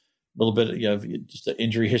 times. A little bit, just an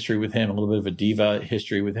injury history with him, a little bit of a diva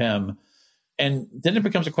history with him. And then it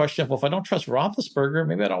becomes a question of, well, if I don't trust Roethlisberger,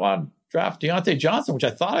 maybe I don't want to draft Deontay Johnson, which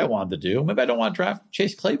I thought I wanted to do. Maybe I don't want to draft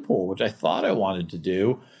Chase Claypool, which I thought I wanted to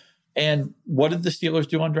do. And what did the Steelers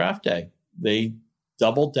do on draft day? They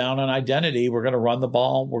doubled down on identity. We're going to run the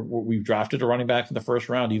ball. We've drafted a running back in the first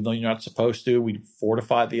round, even though you're not supposed to. We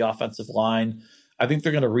fortified the offensive line. I think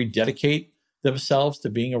they're going to rededicate themselves to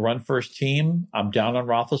being a run-first team. I'm down on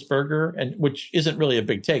Roethlisberger, and which isn't really a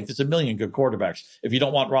big take. There's a million good quarterbacks. If you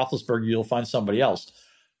don't want Roethlisberger, you'll find somebody else.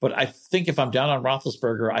 But I think if I'm down on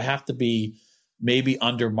Roethlisberger, I have to be maybe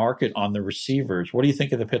under market on the receivers. What do you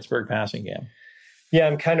think of the Pittsburgh passing game? Yeah,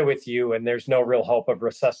 I'm kind of with you, and there's no real hope of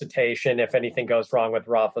resuscitation if anything goes wrong with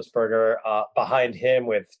Roethlisberger. Behind him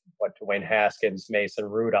with Dwayne Haskins, Mason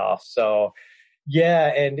Rudolph. So,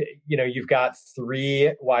 yeah, and you've got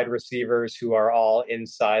 3 wide receivers who are all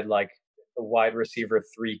inside like the wide receiver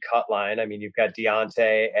 3 cut line. I mean, you've got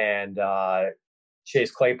Deontay and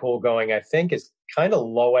Chase Claypool going, I think, is kind of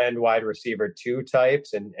low end wide receiver 2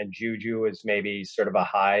 types, and Juju is maybe sort of a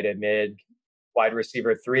high to mid wide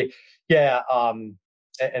receiver 3. Yeah.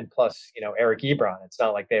 And plus, Eric Ebron. It's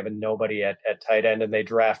not like they have a nobody at tight end, and they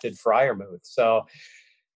drafted Freiermuth. So,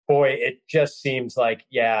 boy, it just seems like,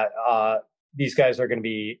 these guys are going to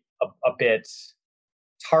be a bit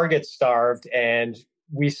target starved. And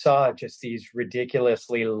we saw just these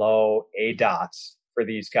ridiculously low ADOTs for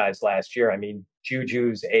these guys last year. I mean,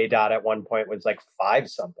 Juju's ADOT at one point was like 5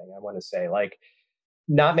 something, I want to say, like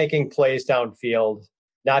not making plays downfield,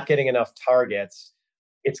 not getting enough targets.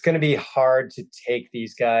 It's going to be hard to take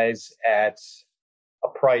these guys at a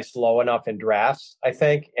price low enough in drafts, I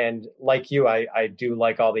think. And like you, I do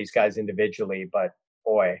like all these guys individually, but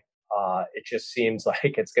boy, it just seems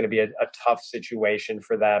like it's going to be a tough situation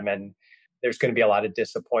for them. And there's going to be a lot of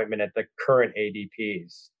disappointment at the current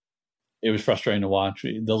ADPs. It was frustrating to watch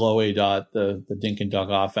the low ADOT, the Dink and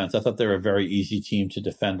Dunk offense. I thought they were a very easy team to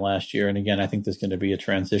defend last year. And again, I think there's going to be a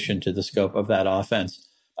transition to the scope of that offense.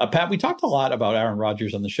 Pat, we talked a lot about Aaron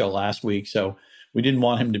Rodgers on the show last week, so we didn't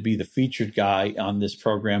want him to be the featured guy on this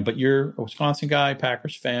program. But you're a Wisconsin guy,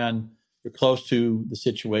 Packers fan. You're close to the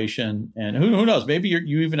situation. And who knows? Maybe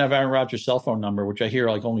you even have Aaron Rodgers' cell phone number, which I hear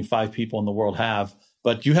like only 5 people in the world have.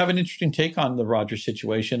 But you have an interesting take on the Rodgers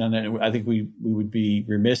situation. And I think we would be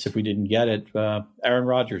remiss if we didn't get it. Aaron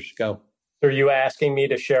Rodgers, go. Are you asking me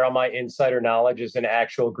to share all my insider knowledge as an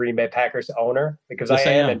actual Green Bay Packers owner? Because yes, I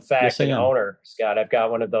am, in fact, an owner, Scott. I've got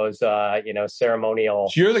one of those, ceremonial.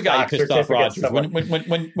 So you're the guy who pissed off Rodgers.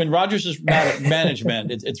 When Rodgers is mad at management,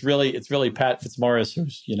 it's really Pat Fitzmaurice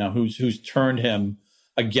who's turned him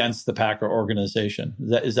against the Packer organization.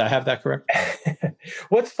 Is I have that correct?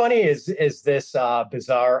 What's funny is this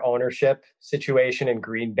bizarre ownership situation in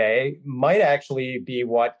Green Bay might actually be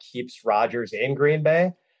what keeps Rodgers in Green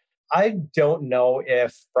Bay. I don't know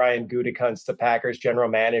if Brian Gutekunst, the Packers general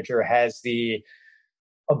manager, has the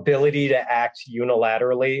ability to act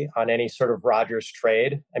unilaterally on any sort of Rodgers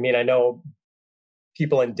trade. I mean, I know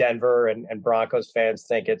people in Denver and Broncos fans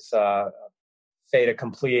think it's fait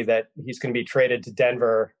accompli that he's going to be traded to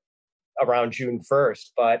Denver around June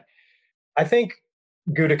 1st. But I think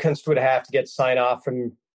Gutekunst would have to get sign off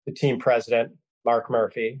from the team president, Mark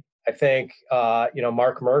Murphy. I think,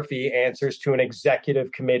 Mark Murphy answers to an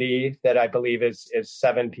executive committee that I believe is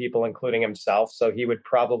 7 people, including himself. So he would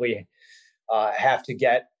probably have to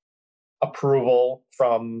get approval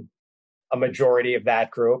from a majority of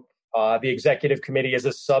that group. The executive committee is a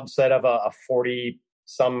subset of a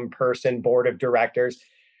 40-some person board of directors.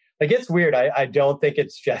 Like, it's weird. I don't think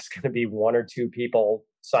it's just going to be 1 or 2 people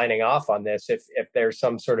signing off on this. If there's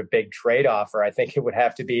some sort of big trade offer, I think it would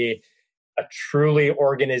have to be a truly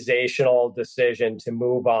organizational decision to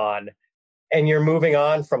move on. And you're moving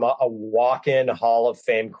on from a walk-in Hall of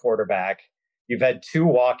Fame quarterback. You've had 2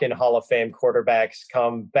 walk-in Hall of Fame quarterbacks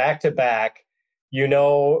come back to back.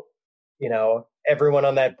 Everyone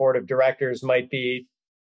on that board of directors might be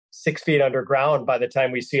 6 feet underground by the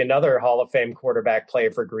time we see another Hall of Fame quarterback play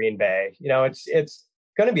for Green Bay. It's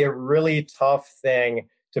going to be a really tough thing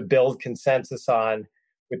to build consensus on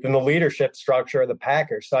within the leadership structure of the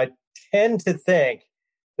Packers. So I tend to think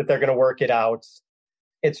that they're going to work it out.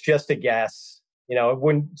 It's just a guess. It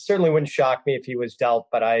certainly wouldn't shock me if he was dealt,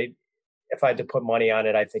 but if I had to put money on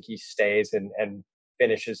it, I think he stays and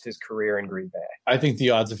finishes his career in Green Bay. I think the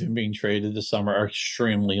odds of him being traded this summer are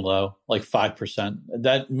extremely low, like 5%.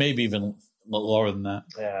 That maybe even lower than that.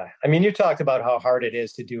 Yeah. I mean, you talked about how hard it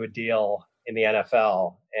is to do a deal in the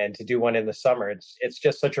NFL and to do one in the summer. It's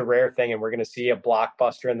just such a rare thing. And we're going to see a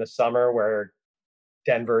blockbuster in the summer where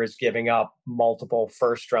Denver is giving up multiple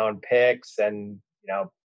first-round picks and,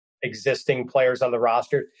 existing players on the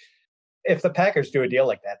roster. If the Packers do a deal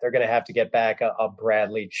like that, they're going to have to get back a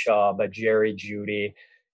Bradley Chubb, a Jerry Jeudy,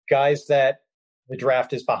 guys that the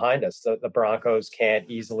draft is behind us. The Broncos can't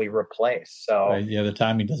easily replace. So the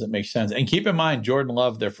timing doesn't make sense. And keep in mind, Jordan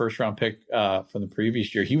Love, their first-round pick from the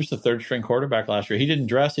previous year, he was the 3rd-string quarterback last year. He didn't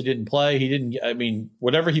dress, he didn't play,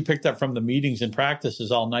 whatever he picked up from the meetings and practice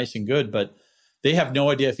is all nice and good, but they have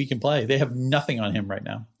no idea if he can play. They have nothing on him right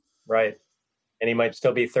now. Right. And he might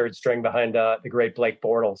still be 3rd string behind the great Blake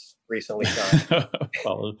Bortles recently signed.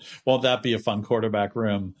 Well, won't that be a fun quarterback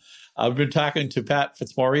room? We've been talking to Pat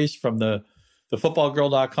Fitzmaurice from the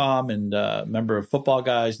footballgirl.com and member of Football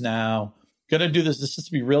Guys now. Going to do this. This is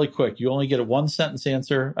to be really quick. You only get a 1-sentence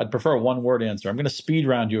answer. I'd prefer a 1-word answer. I'm going to speed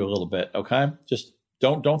round you a little bit, okay? Just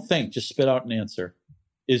don't think. Just spit out an answer.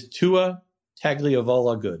 Is Tua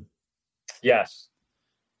Tagliavola good? Yes.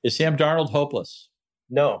 Is Sam Darnold hopeless?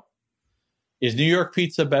 No. Is New York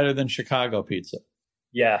pizza better than Chicago pizza?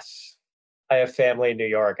 Yes. I have family in New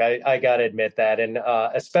York. I got to admit that. And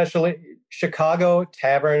especially Chicago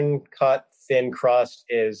tavern cut thin crust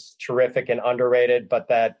is terrific and underrated, but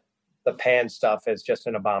the pan stuff is just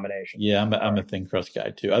an abomination. Yeah, I'm a thin crust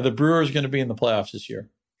guy too. Are the Brewers going to be in the playoffs this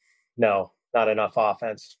year? No, not enough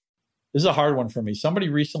offense. This is a hard one for me. Somebody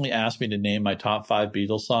recently asked me to name my top 5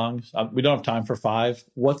 Beatles songs. We don't have time for 5.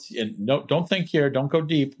 Don't think here. Don't go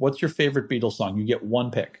deep. What's your favorite Beatles song? You get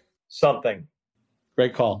 1 pick. Something.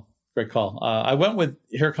 Great call. I went with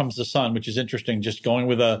Here Comes the Sun, which is interesting. Just going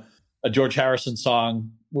with a George Harrison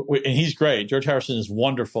song. And he's great. George Harrison is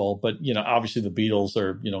wonderful. But, obviously the Beatles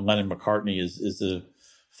or, Lennon McCartney is the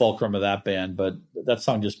fulcrum of that band, but that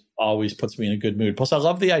song just always puts me in a good mood. Plus, I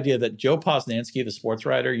love the idea that Joe Posnanski, the sports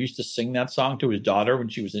writer, used to sing that song to his daughter when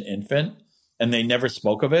she was an infant, and they never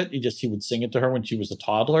spoke of it. He would sing it to her when she was a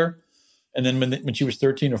toddler. And then when she was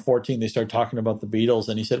 13 or 14, they started talking about the Beatles,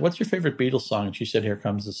 and he said, "What's your favorite Beatles song?" And she said, "Here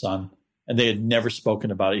Comes the Sun." and they had never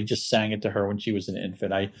spoken about it. He just sang it to her when she was an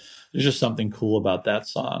infant. There's just something cool about that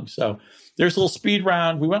song. So there's a little speed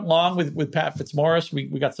round. We went long with Pat Fitzmaurice. We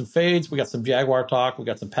got some fades. We got some Jaguar talk. We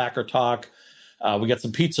got some Packer talk. We got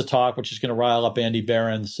some pizza talk, which is going to rile up Andy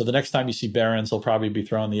Behrens. So the next time you see Behrens, he'll probably be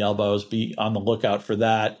throwing the elbows. Be on the lookout for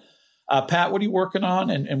that. Pat, what are you working on,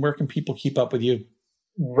 and where can people keep up with you?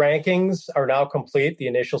 Rankings are now complete. The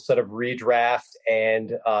initial set of redraft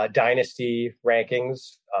and dynasty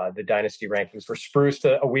rankings. The dynasty rankings were spruced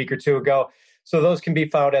a week or two ago. So those can be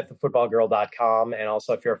found at thefootballgirl.com. And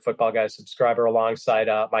also, if you're a Football Guys subscriber, alongside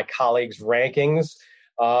my colleagues' rankings,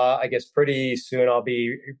 I guess pretty soon I'll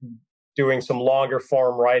be doing some longer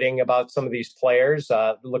form writing about some of these players.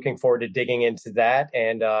 Looking forward to digging into that.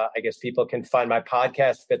 And I guess people can find my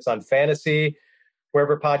podcast, Fitz on Fantasy,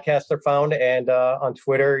 wherever podcasts are found. And on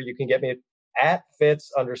Twitter, you can get me at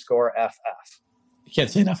Fitz_FF. I can't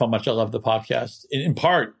say enough how much I love the podcast. In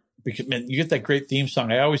part, because man, you get that great theme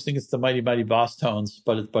song. I always think it's the Mighty Mighty Boss Tones,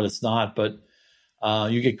 but it's not. But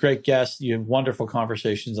you get great guests. You have wonderful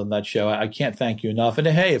conversations on that show. I can't thank you enough. And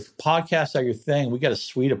hey, if podcasts are your thing, we got a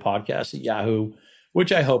suite of podcasts at Yahoo,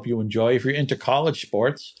 which I hope you enjoy. If you're into college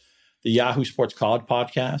sports, the Yahoo Sports College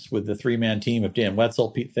Podcast with the three-man team of Dan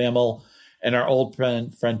Wetzel, Pete Thamel, and our old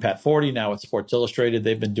friend Pat Forty, now at Sports Illustrated.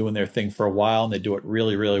 They've been doing their thing for a while, and they do it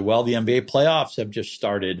really, really well. The NBA playoffs have just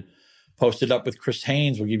started. Posted up with Chris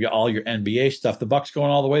Haynes. We'll give you all your NBA stuff. The Bucks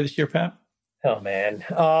going all the way this year, Pat? Oh, man.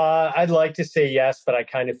 I'd like to say yes, but I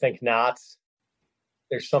kind of think not.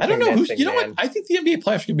 There's something I don't know missing, what? I think the NBA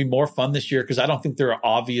playoffs are going to be more fun this year because I don't think they're an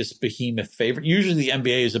obvious behemoth favorite. Usually the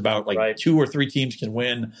NBA is about like 2 or 3 teams can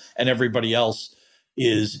win and everybody else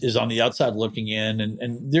is on the outside looking in.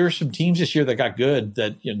 And there are some teams this year that got good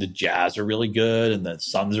that, you know, the Jazz are really good and the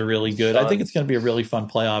Suns are really good. I think it's going to be a really fun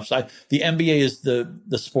playoffs. The NBA is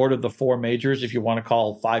the sport of the 4 majors. If you want to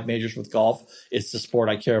call 5 majors with golf, it's the sport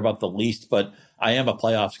I care about the least, but I am a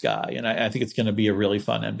playoffs guy. And I think it's going to be a really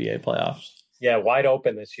fun NBA playoffs. Yeah, wide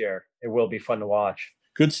open this year. It will be fun to watch.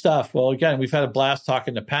 Good stuff. Well, again, we've had a blast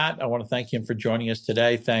talking to Pat. I want to thank him for joining us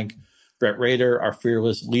today. Thank Brett Rader, our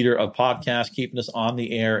fearless leader of podcasts, keeping us on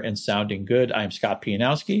the air and sounding good. I am Scott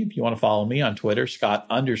Pianowski. If you want to follow me on Twitter,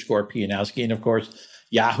 Scott_Pianowski. And of course,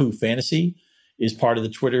 Yahoo Fantasy is part of the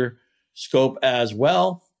Twitter scope as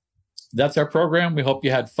well. That's our program. We hope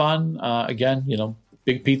you had fun. Again, you know,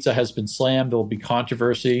 Big Pizza has been slammed. There will be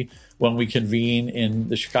controversy when we convene in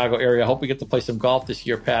the Chicago area. I hope we get to play some golf this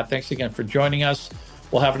year, Pat. Thanks again for joining us.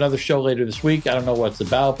 We'll have another show later this week. I don't know what it's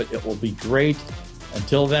about, but it will be great.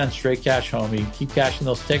 Until then, straight cash, homie. Keep cashing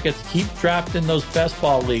those tickets. Keep drafting those best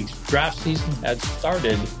ball leagues. Draft season has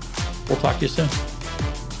started. We'll talk to you soon.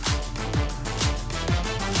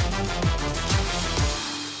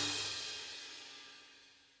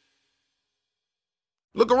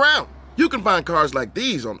 Look around. You can find cars like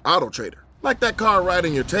these on AutoTrader, like that car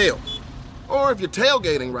riding your tail. Or if you're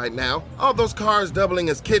tailgating right now, all those cars doubling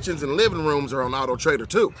as kitchens and living rooms are on AutoTrader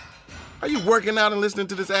too. Are you working out and listening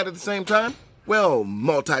to this ad at the same time? Well,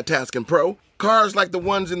 multitasking pro, cars like the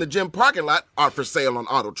ones in the gym parking lot are for sale on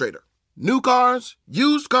AutoTrader. New cars,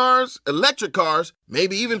 used cars, electric cars,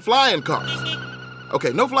 maybe even flying cars.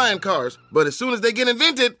 Okay, no flying cars, but as soon as they get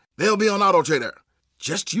invented, they'll be on AutoTrader.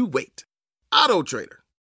 Just you wait. AutoTrader.